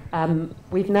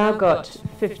 We've now got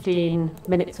 15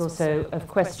 minutes or so of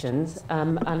questions,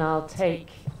 and I'll take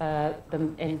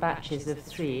them in batches of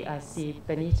 3. I see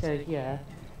Benito here,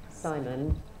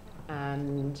 Simon,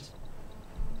 and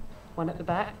one at the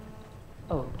back.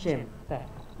 Oh, Jim, there.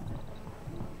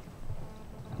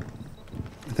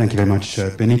 Thank you very much.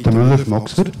 Benito Müller from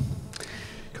Oxford.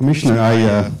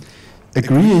 Commissioner,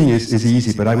 agreeing is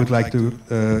easy, but I would like to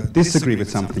disagree with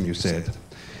something you said.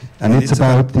 And it's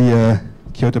about the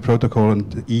Kyoto Protocol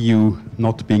and the EU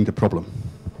not being the problem.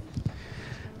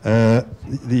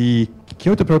 The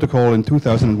Kyoto Protocol in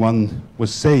 2001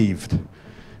 was saved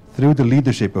through the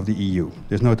leadership of the EU.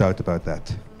 There's no doubt about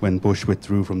that, when Bush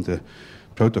withdrew from the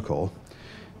protocol.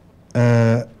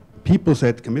 People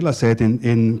said, Camilla said,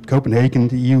 in Copenhagen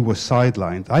the EU was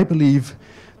sidelined. I believe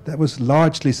that was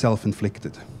largely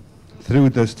self-inflicted through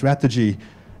the strategy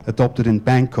adopted in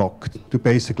Bangkok to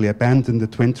basically abandon the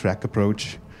twin-track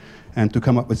approach and to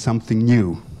come up with something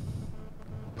new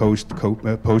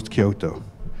post-Kyoto.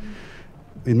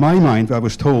 In my mind, I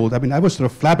was told, I mean, I was sort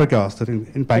of flabbergasted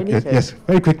in Bangkok. Yes,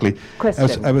 very quickly.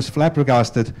 I was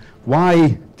flabbergasted.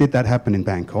 Why did that happen in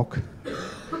Bangkok?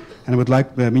 And I would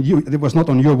like, I mean, it was not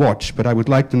on your watch, but I would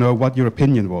like to know what your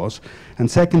opinion was. And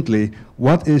secondly,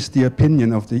 what is the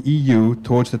opinion of the EU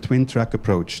towards the twin-track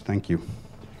approach? Thank you.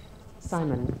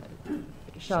 Simon,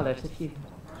 Charlotte, if you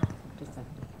just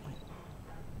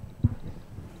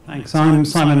Thanks. I'm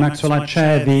Simon Maxwell. I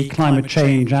chair the Climate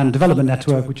Change and Development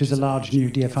Network, which is a large new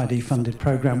DFID-funded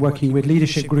program working with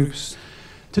leadership groups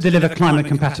to deliver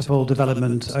climate-compatible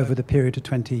development over the period to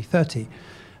 2030.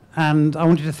 And I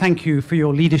wanted to thank you for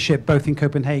your leadership both in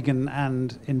Copenhagen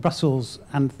and in Brussels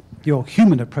and your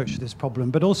human approach to this problem,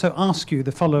 but also ask you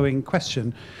the following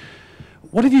question.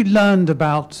 What have you learned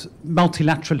about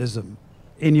multilateralism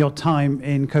in your time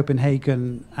in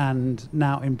Copenhagen and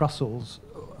now in Brussels?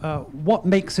 What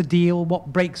makes a deal? What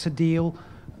breaks a deal?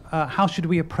 How should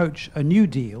we approach a new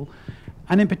deal?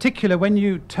 And in particular, when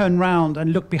you turn round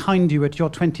and look behind you at your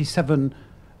 27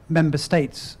 member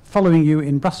states following you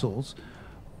in Brussels,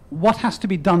 what has to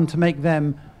be done to make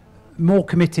them more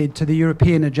committed to the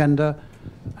European agenda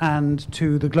and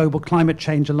to the Global Climate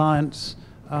Change Alliance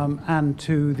and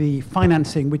to the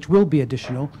financing, which will be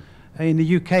additional? In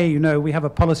the UK, you know, we have a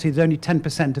policy that only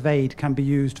 10% of aid can be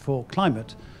used for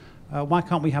climate. Why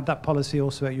can't we have that policy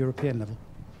also at European level?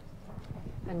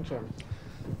 And Jim.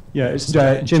 Yeah, it's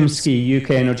Jim Skee,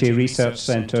 UK Energy Research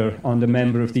Centre, and a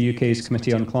member of the UK's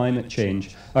Committee on Climate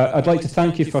Change. I'd like to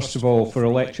thank you, first of all, for a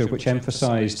lecture which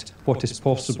emphasised what is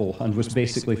possible and was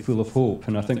basically full of hope,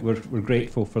 and I think we're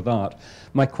grateful for that.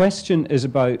 My question is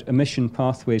about emission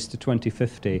pathways to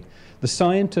 2050. The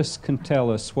scientists can tell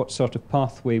us what sort of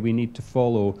pathway we need to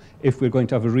follow if we're going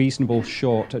to have a reasonable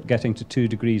shot at getting to 2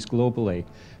 degrees globally.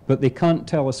 But they can't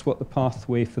tell us what the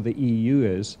pathway for the EU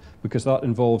is, because that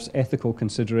involves ethical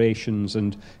considerations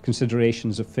and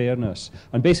considerations of fairness.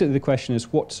 And basically the question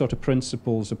is, what sort of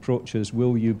principles, approaches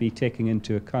will you be taking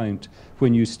into account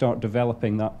when you start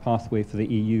developing that pathway for the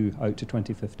EU out to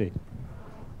 2050?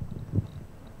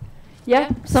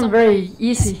 Yeah, some very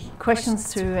easy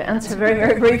questions to answer very,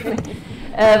 very briefly.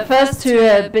 First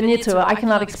to Benito, I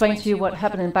cannot explain to you what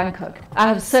happened in Bangkok. I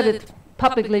have said it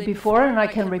publicly before and I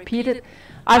can repeat it.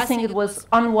 I think it was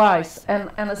unwise,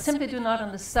 and I simply do not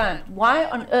understand why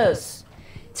on earth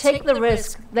take the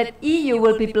risk that EU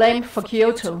will be blamed for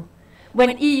Kyoto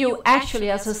when EU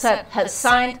actually, as I said, has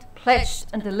signed, pledged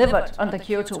and delivered under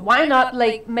Kyoto. Why not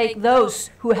make those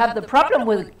who have the problem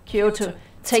with Kyoto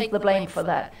take the blame for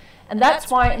that? And that's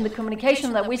why in the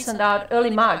communication that we sent out early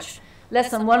March,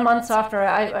 less than 1 month after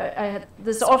I had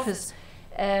this office,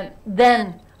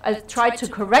 then I tried to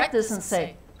correct this and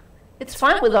say, it's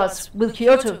fine with us, with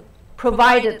Kyoto,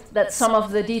 provided that some of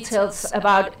the details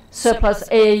about surplus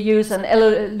AAUs and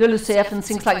LULUCF and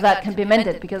things like that can be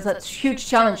amended, because that's huge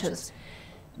challenges.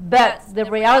 But the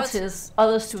reality is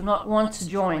others do not want to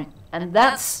join, and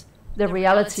that's the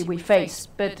reality we face.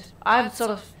 But I've sort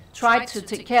of tried to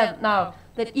take care now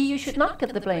that EU should not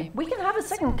get the blame. We can have a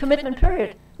second commitment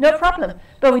period, no problem,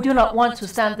 but we do not want to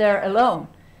stand there alone.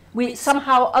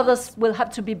 Somehow others will have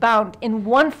to be bound in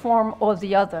one form or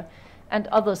the other, and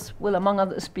others will, among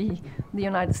others, be the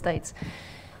United States.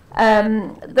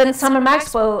 Then Simon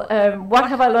Maxwell, what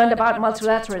have I learned about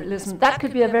multilateralism? That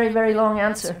could be a very, very long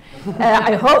answer,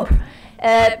 I hope.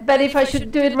 But if I should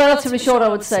do it relatively short, I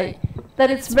would say that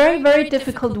it's very, very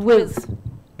difficult with,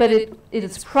 but it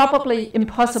is probably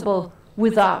impossible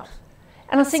without.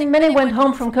 And I think many went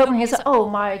home from Copenhagen and said, oh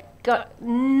my God,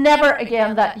 never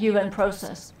again that UN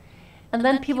process. And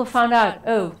then people found out,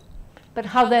 oh, but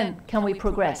how then can we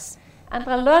progress? And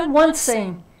I learned one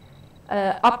thing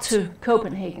up to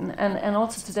Copenhagen and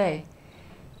also today.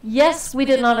 Yes, we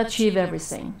did not achieve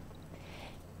everything.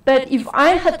 But if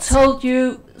I had told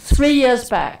you 3 years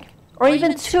back, or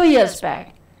even 2 years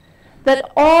back, that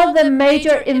all the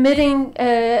major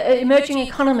emerging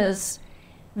economies,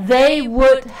 they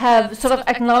would have sort of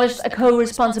acknowledged a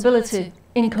co-responsibility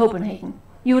in Copenhagen,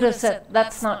 you would have said,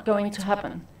 that's not going to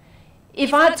happen.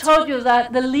 If I told you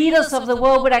that the leaders of the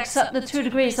world would accept the 2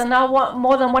 degrees, and now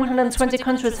more than 120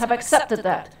 countries have accepted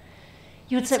that,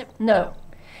 you would say, no.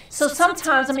 So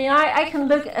sometimes, I mean, I can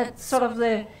look at sort of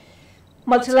the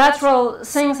multilateral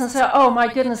things and say, oh my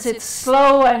goodness, it's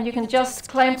slow, and you can just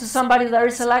claim to somebody there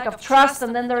is a lack of trust,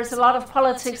 and then there is a lot of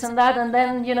politics and that, and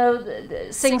then, you know,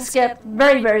 things get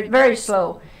very, very, very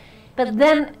slow. But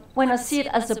then when I see it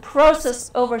as a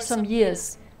process over some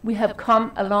years, we have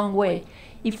come a long way.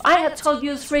 If I had told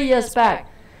you 3 years back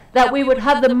that we would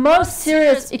have the most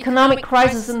serious economic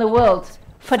crisis in the world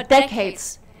for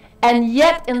decades, and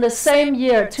yet in the same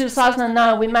year,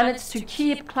 2009, we managed to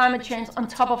keep climate change on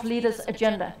top of leaders'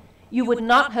 agenda, you would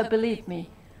not have believed me.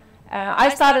 I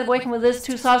started working with this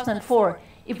 2004.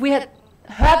 If we had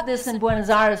heard this in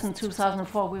Buenos Aires in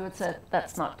 2004, we would say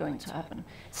that's not going to happen.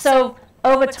 So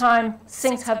over time,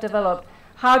 things have developed.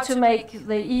 How to make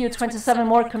the EU 27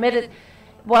 more committed?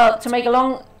 Well, to make a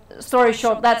long story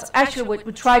short, that's actually what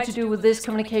we try to do with this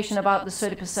communication about the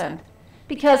 30%.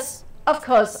 Because, of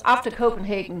course, after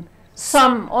Copenhagen,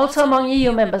 some, also among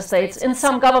EU member states, in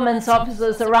some government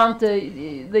offices around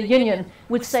the Union,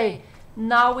 would say,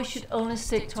 now we should only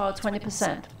stick to our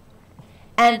 20%.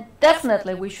 And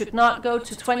definitely we should not go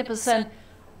to 20%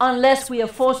 unless we are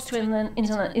forced to in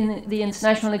the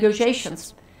international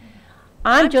negotiations.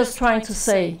 I'm just trying to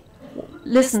say,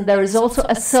 listen, there is also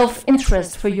a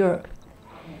self-interest for Europe.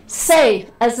 Say,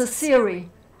 as a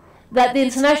theory, that the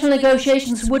international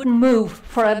negotiations wouldn't move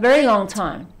for a very long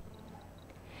time.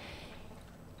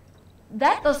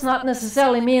 That does not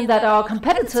necessarily mean that our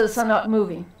competitors are not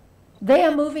moving. They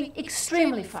are moving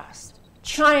extremely fast.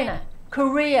 China,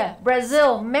 Korea,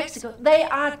 Brazil, Mexico, they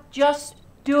are just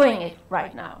doing it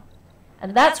right now.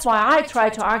 And that's why I try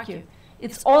to argue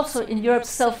it's also in Europe's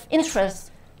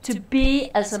self-interest to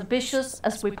be as ambitious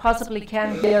as we possibly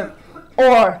can here,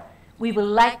 or we will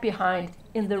lag behind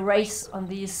in the race on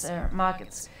these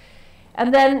markets.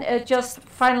 And then just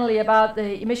finally about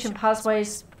the emission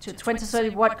pathways to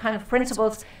 2030, what kind of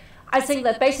principles? I think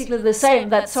that basically the same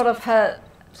that sort of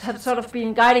have sort of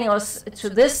been guiding us to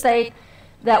this state,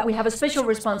 that we have a special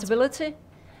responsibility.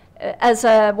 As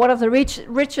one of the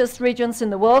richest regions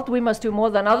in the world, we must do more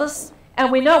than others. And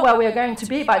we know where we are going to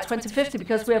be by 2050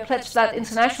 because we have pledged that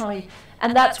internationally.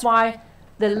 And that's why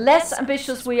the less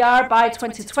ambitious we are by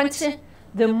 2020,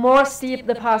 the more steep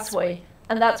the pathway.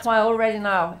 And that's why already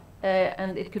now,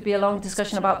 and it could be a long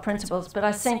discussion about principles, but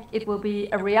I think it will be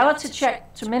a reality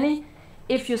check to many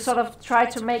if you sort of try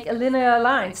to make a linear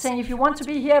line, saying if you want to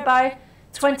be here by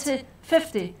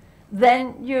 2050,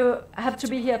 then you have to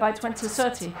be here by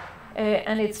 2030.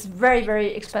 And it's very,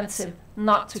 very expensive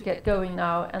not to get going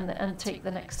now and take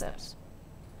the next steps.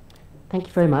 Thank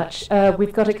you very much.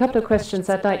 We've got a couple of questions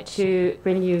I'd like to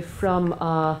bring you from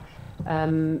our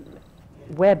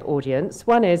web audience.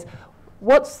 One is,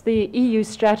 what's the EU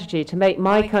strategy to make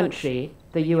my country,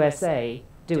 the USA,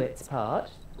 do its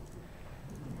part?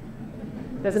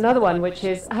 There's another one, which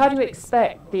is, how do you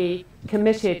expect the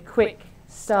committed quick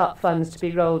start funds to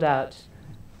be rolled out?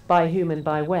 By whom and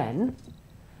by when?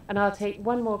 And I'll take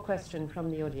one more question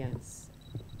from the audience.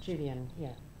 Julian, yeah.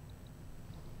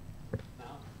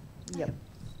 Yep.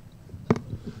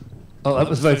 Well, that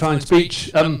was a very fine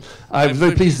speech. I was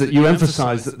very pleased that you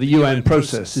emphasised that the UN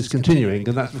process is continuing,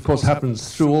 and that, of course,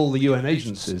 happens through all the UN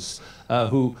agencies,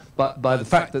 who, by the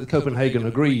fact that Copenhagen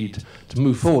agreed to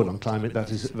move forward on climate,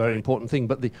 that is a very important thing.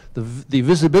 But the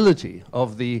visibility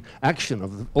of the action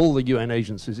of all the UN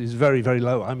agencies is very, very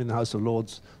low. I'm in the House of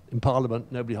Lords. In Parliament,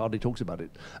 nobody hardly talks about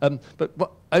it. But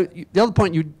the other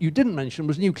point you didn't mention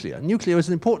was nuclear. Nuclear is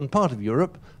an important part of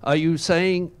Europe. Are you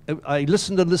saying, I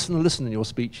listened and listened and listened in your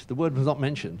speech, the word was not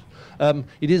mentioned.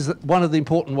 It is one of the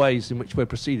important ways in which we're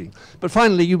proceeding. But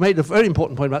finally, you made a very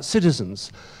important point about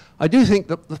citizens. I do think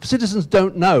that the citizens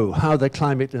don't know how their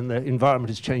climate and their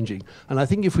environment is changing. And I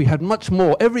think if we had much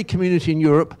more, every community in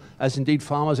Europe, as indeed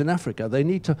farmers in Africa, they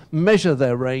need to measure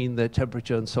their rain, their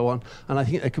temperature, and so on. And I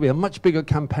think there could be a much bigger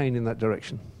campaign in that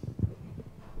direction.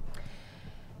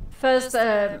 First,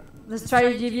 the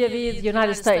strategy vis-a-vis the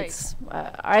United States.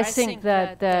 I think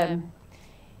that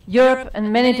Europe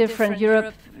and many different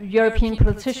European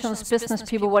politicians, business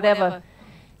people, whatever,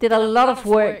 did a lot of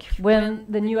work when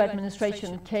the new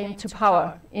administration came to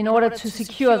power in order to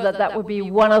secure that that would be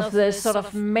one of the sort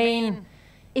of main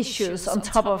issues on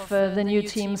top of the new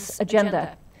team's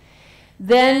agenda.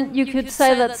 Then you could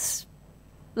say that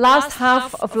last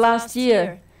half of last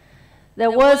year,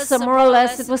 there was more or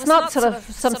less, it was not sort of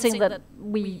something that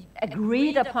we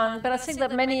agreed upon, but I think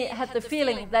that many had the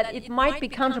feeling that it might be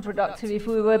counterproductive if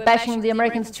we were bashing the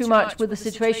Americans too much with the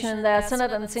situation in their Senate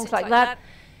and things like that.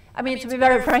 I mean, to be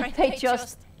very frank, they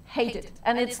just hate it,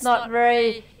 and it's not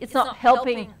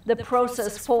helping the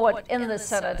process forward in the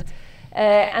Senate.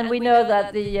 And we know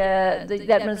that the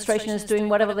administration is doing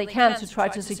whatever they can to try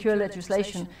to secure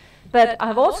legislation. But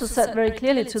I've also said very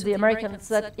clearly to the Americans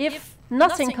that if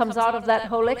nothing comes out of that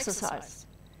whole exercise,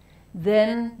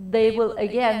 then they will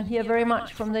again hear very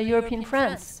much from their European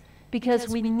friends, because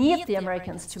we need the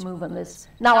Americans to move on this.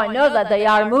 Now, I know that they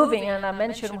are moving, and I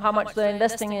mentioned how much they're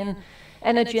investing in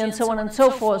energy and so on and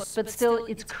so forth, but still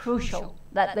it's crucial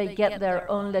that they get their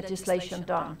own legislation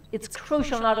done. It's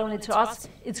crucial not only to us,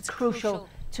 it's crucial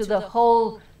to the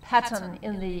whole pattern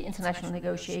in the international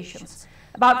negotiations.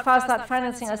 About fast start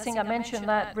financing, I think I mentioned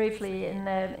that briefly in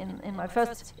my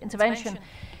first intervention.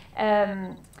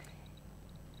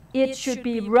 It should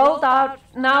be rolled out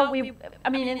now.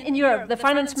 In Europe, the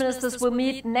finance ministers will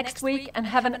meet next week and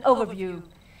have an overview.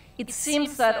 It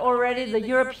seems that already the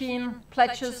European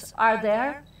pledges are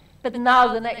there, but now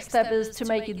the next step is to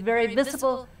make it very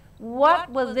visible.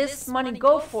 What will this money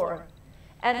go for?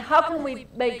 And how can we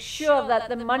make sure that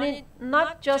the money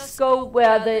not just go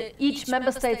where each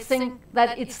member state think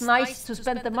that it's nice to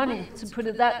spend the money, to put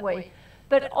it that way,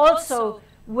 but also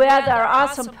where there are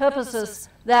some purposes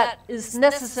that is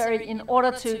necessary in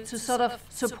order to sort of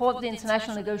support the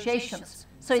international negotiations.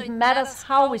 So it matters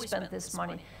how we spend this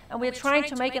money. And we're trying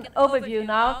to make an overview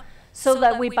now so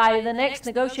that we, by the next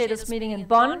negotiators meeting in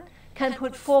Bonn, can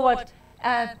put forward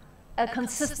a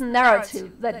consistent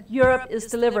narrative that Europe is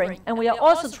delivering. And we are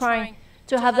also trying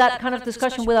to have that kind of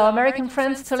discussion with our American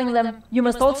friends, telling them, you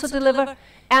must also deliver,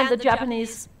 and the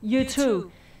Japanese, you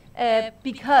too.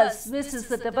 Because this is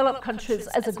the developed countries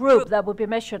as a group that will be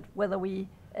measured whether we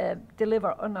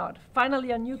deliver or not.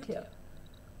 Finally, on nuclear.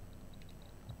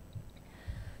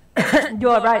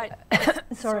 You're right.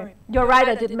 Sorry. You're right,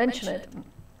 I did mention it.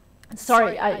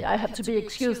 Sorry, I have to be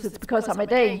excused. It's because I'm a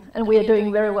Dane, and we are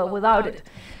doing very well without it.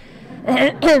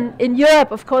 In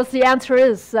Europe, of course, the answer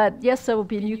is that, yes, there will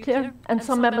be nuclear, and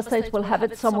some member states will have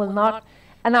it, some will not.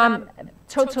 And I'm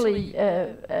totally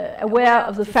aware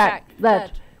of the fact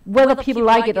that whether people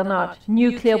like it or not,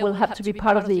 nuclear will have to be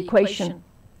part of the equation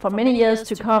for many years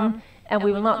to come, and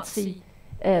we will not see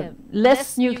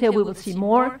less nuclear, we will see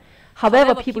more.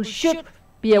 However, people should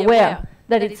be aware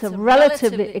that it's a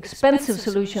relatively expensive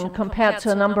solution compared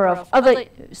to a number of other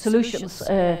solutions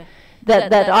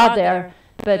that are there.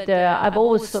 But I've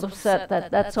always sort of said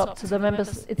that that's up to the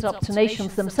members, it's up to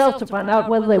nations themselves to find out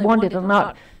whether they want it or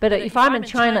not. But if I'm in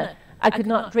China, I could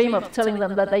not dream of telling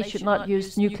them that they should not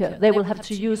use nuclear. They will have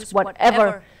to use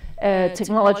whatever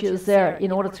technology is there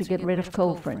in order to get rid of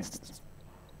coal, for instance.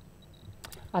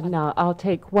 And now I'll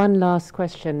take one last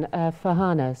question for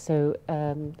Hannah. So,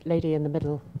 lady in the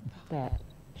middle there,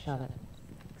 Charlotte.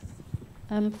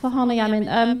 For Hannah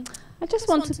Yamin, I just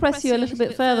want to press you a little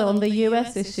bit further on the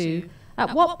US issue.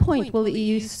 At what point will the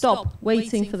EU stop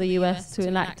waiting for the US to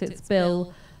enact its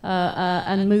bill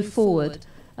and move forward?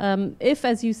 If,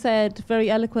 as you said very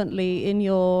eloquently in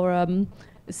your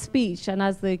speech, and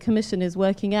as the Commission is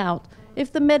working out,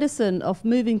 if the medicine of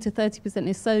moving to 30%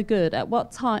 is so good, at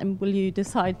what time will you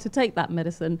decide to take that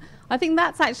medicine? I think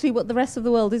that's actually what the rest of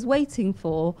the world is waiting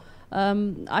for.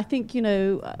 I think, you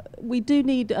know, we do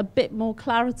need a bit more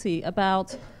clarity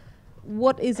about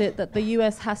what is it that the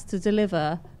US has to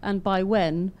deliver and by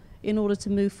when in order to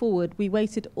move forward. We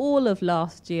waited all of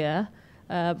last year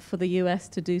for the US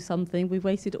to do something. We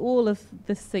waited all of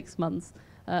this 6 months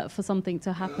for something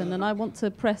to happen. And I want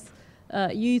to press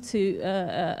you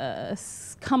to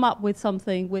come up with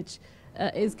something which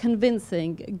is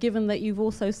convincing, given that you've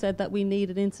also said that we need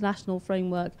an international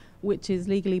framework which is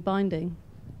legally binding.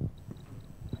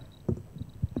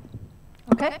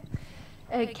 Okay.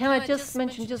 Can I just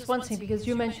mention just one thing, because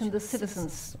you mentioned the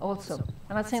citizens also,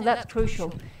 and I think that's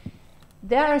crucial.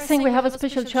 There I think we have a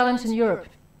special challenge in Europe,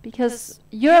 because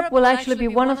Europe will actually be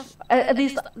one of, at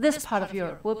least this part of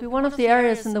Europe, will be one of the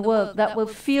areas in the world that will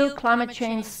feel climate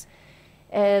change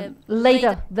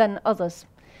later than others.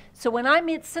 So when I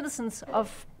meet citizens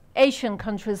of Asian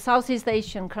countries, Southeast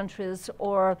Asian countries,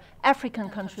 or African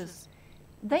countries,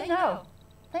 they know.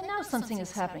 They know something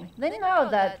is happening. They know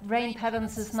that rain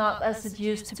patterns is not as it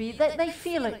used to be. They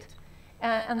feel it.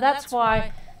 And that's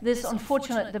why this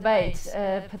unfortunate debate,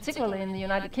 particularly in the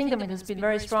United Kingdom, it has been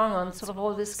very strong on sort of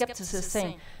all this skepticism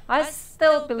thing. I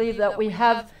still believe that we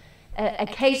have a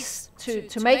case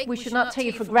to make. We should not take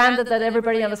it for granted that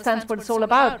everybody understands what it's all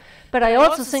about. But I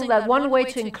also think that one way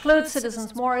to include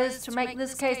citizens more is to make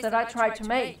this case that I tried to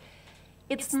make.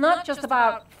 It's not just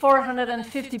about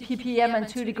 450 ppm and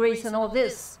 2 degrees and all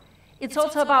this. It's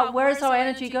also about where is our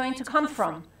energy going to come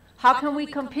from? How can we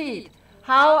compete?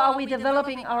 How are we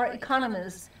developing our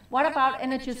economies? What about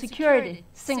energy security?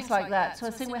 Things like that. So I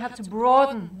think we have to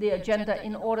broaden the agenda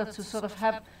in order to sort of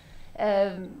have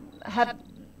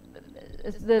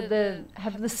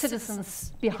the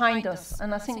citizens behind us.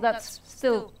 And I think that's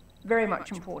still very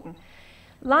much important.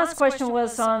 Last question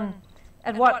was on,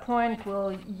 at what point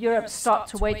will Europe stop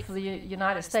to wait for the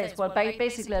United States? Well,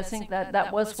 basically, I think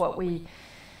that was what we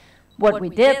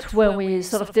did when we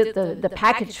sort of did the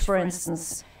package, for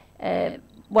instance.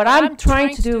 What I'm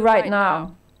trying to do right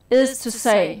now is to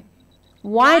say,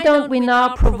 why don't we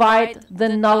now provide the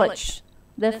knowledge,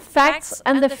 the facts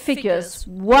and the figures?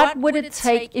 What would it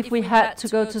take if we had to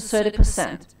go to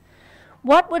 30%?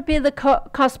 What would be the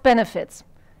cost benefits?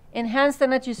 Enhanced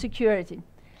energy security,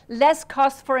 less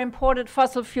cost for imported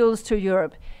fossil fuels to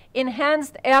Europe,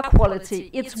 enhanced air quality,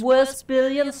 it's worth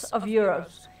billions of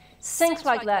euros. Things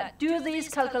like that. Do these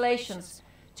calculations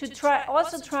to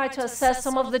also try to assess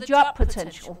some of the job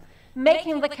potential,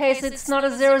 making the case it's not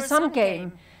a zero-sum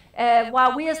game.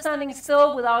 While we are standing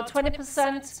still with our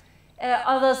 20%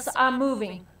 others are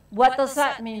moving. What does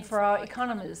that mean for our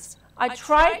economies? I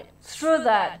tried through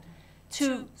that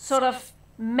to sort of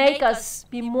make us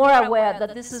be more aware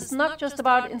that this is not just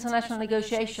about international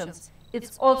negotiations,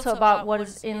 it's also about what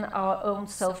is in our own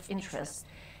self-interest.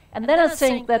 And then I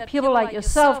think that people like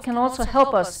yourself can also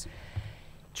help us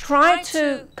try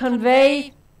to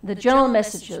convey the general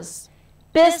messages.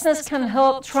 Business can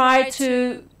help try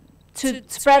to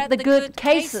spread the good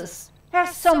cases. There are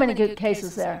so many good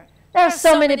cases there. There are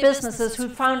so many businesses who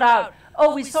found out,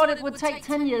 oh, we thought it would take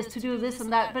 10 years to do this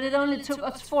and that, but it only took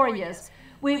us 4 years.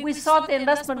 We thought the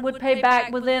investment would pay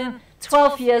back within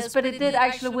 12 years, but it did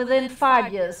actually within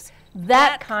 5 years.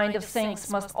 That kind of things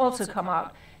must also come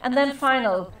out. And then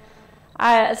final,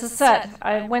 as I said,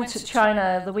 I went to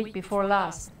China the week before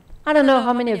last. I don't know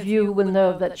how many of you will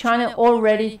know that China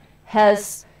already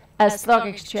has a stock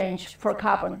exchange for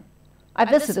carbon. I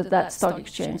visited that stock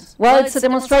exchange. Well, it's a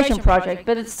demonstration project,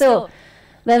 but it's still.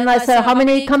 Then I said, how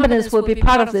many companies will be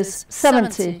part of this?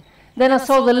 70. Then I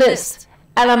saw the list,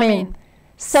 and I mean,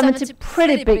 70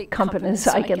 pretty big companies,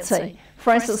 I can say.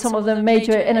 For instance, some of the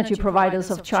major energy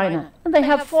providers of China. And they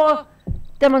have 4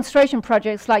 demonstration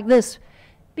projects like this,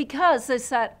 because they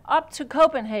said, up to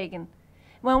Copenhagen,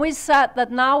 when we said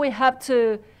that now we have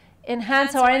to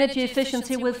enhance our energy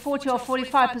efficiency with 40 or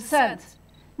 45%,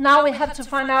 now we have to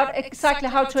find out exactly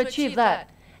how to achieve that.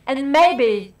 And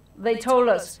maybe, they told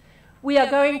us, we are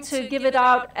going to give it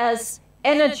out as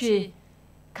energy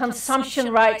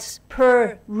consumption rights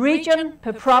per region,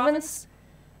 per province.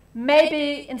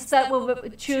 Maybe instead we'll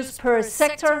choose per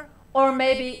sector, or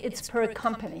maybe it's per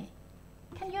company.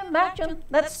 Can you imagine?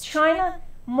 That's China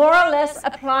more or less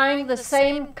applying the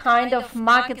same kind of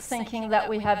market thinking that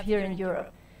we have here in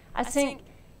Europe. I think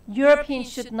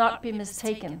Europeans should not be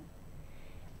mistaken.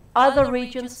 Other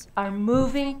regions are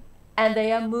moving, and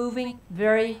they are moving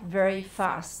very, very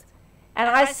fast. And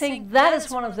I think that is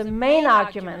one of the main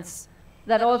arguments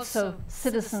that also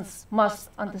citizens must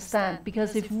understand.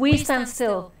 Because if we stand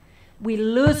still, we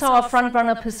lose our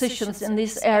front-runner positions in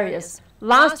these areas.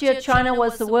 Last year, China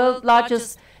was the world's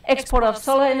largest exporter of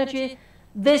solar energy.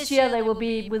 This year, they will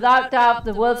be, without doubt,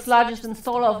 the world's largest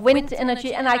installer of wind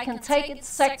energy. And I can take it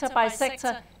sector by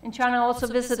sector. In China, I also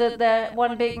visited their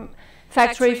one big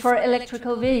factory for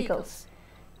electrical vehicles.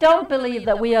 Don't believe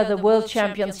that we are the world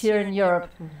champions here in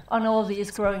Europe on all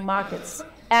these growing markets.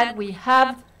 And we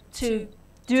have to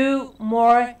do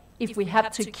more if we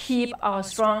have to keep our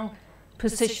strong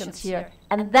positions here.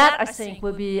 And that, I think,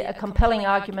 will be a compelling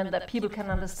argument that people can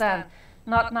understand.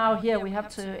 Not now here, we have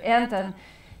to end and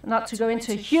not to go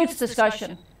into a huge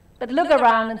discussion, but look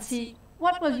around and see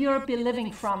what will Europe be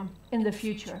living from in the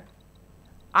future.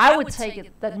 I would take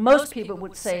it that most people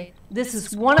would say this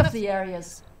is one of the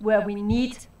areas where we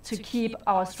need to keep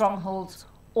our strongholds,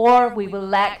 or we will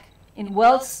lack in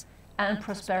wealth and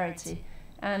prosperity.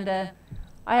 And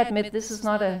I admit this is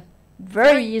not a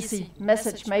very easy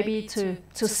message maybe to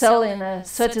sell in a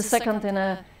 30-second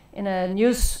in a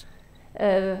news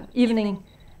evening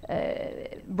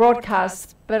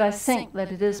broadcast, but I think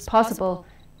that it is possible.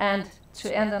 And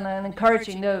to end on an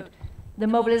encouraging note, the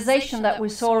mobilization that we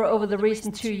saw over the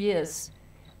recent 2 years,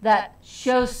 that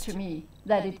shows to me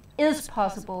that it is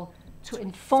possible to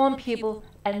inform people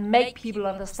and make people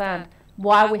understand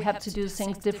why we have to do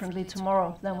things differently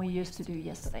tomorrow than we used to do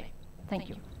yesterday. Thank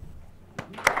you.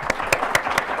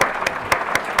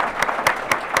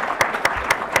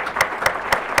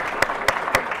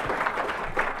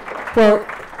 Well,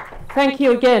 thank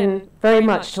you again very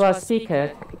much to our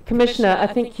speaker. Commissioner, I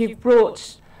think you've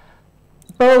brought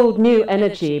bold new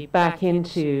energy back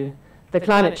into the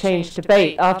climate change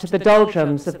debate after the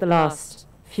doldrums of the last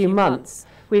few months.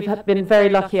 We've been very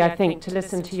lucky, I think, to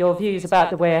listen to your views about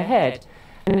the way ahead,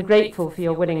 and grateful for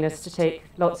your willingness to take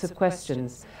lots of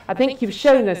questions. I think you've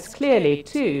shown us clearly,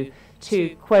 too,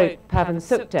 to quote Pavan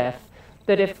Sukhdev,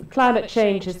 that if climate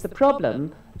change is the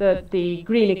problem, that the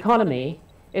green economy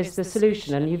is the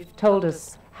solution. And you've told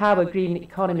us how a green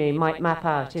economy might map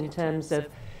out in terms of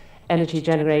energy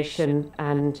generation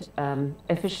and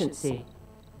efficiency.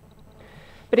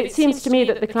 But it seems to me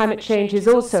that the climate change is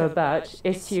also about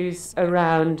issues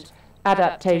around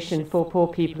adaptation for poor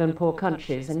people and poor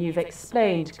countries. And you've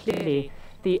explained clearly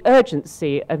the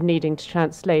urgency of needing to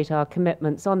translate our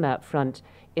commitments on that front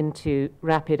into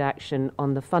rapid action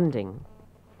on the funding.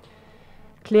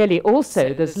 Clearly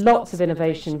also there's lots of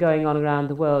innovation going on around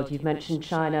the world. You've mentioned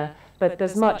China, but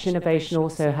there's much innovation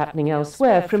also happening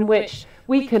elsewhere from which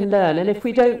we can learn, and if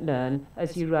we don't learn,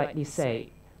 as you rightly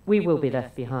say, we will be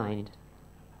left behind.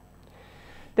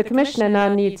 The Commissioner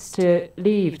now needs to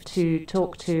leave to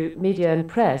talk to media and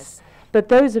press, but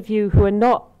those of you who are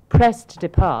not pressed to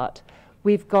depart,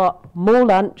 We've got more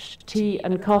lunch, tea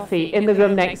and coffee in the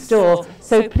room next door,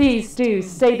 so please do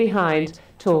stay behind,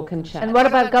 talk and chat. And what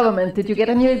about government? Did you get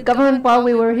a new government while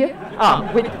we were here?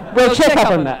 We'll check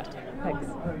up on that. Thanks.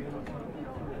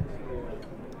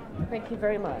 Thank you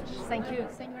very much. Thank you.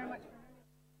 Thank you very much.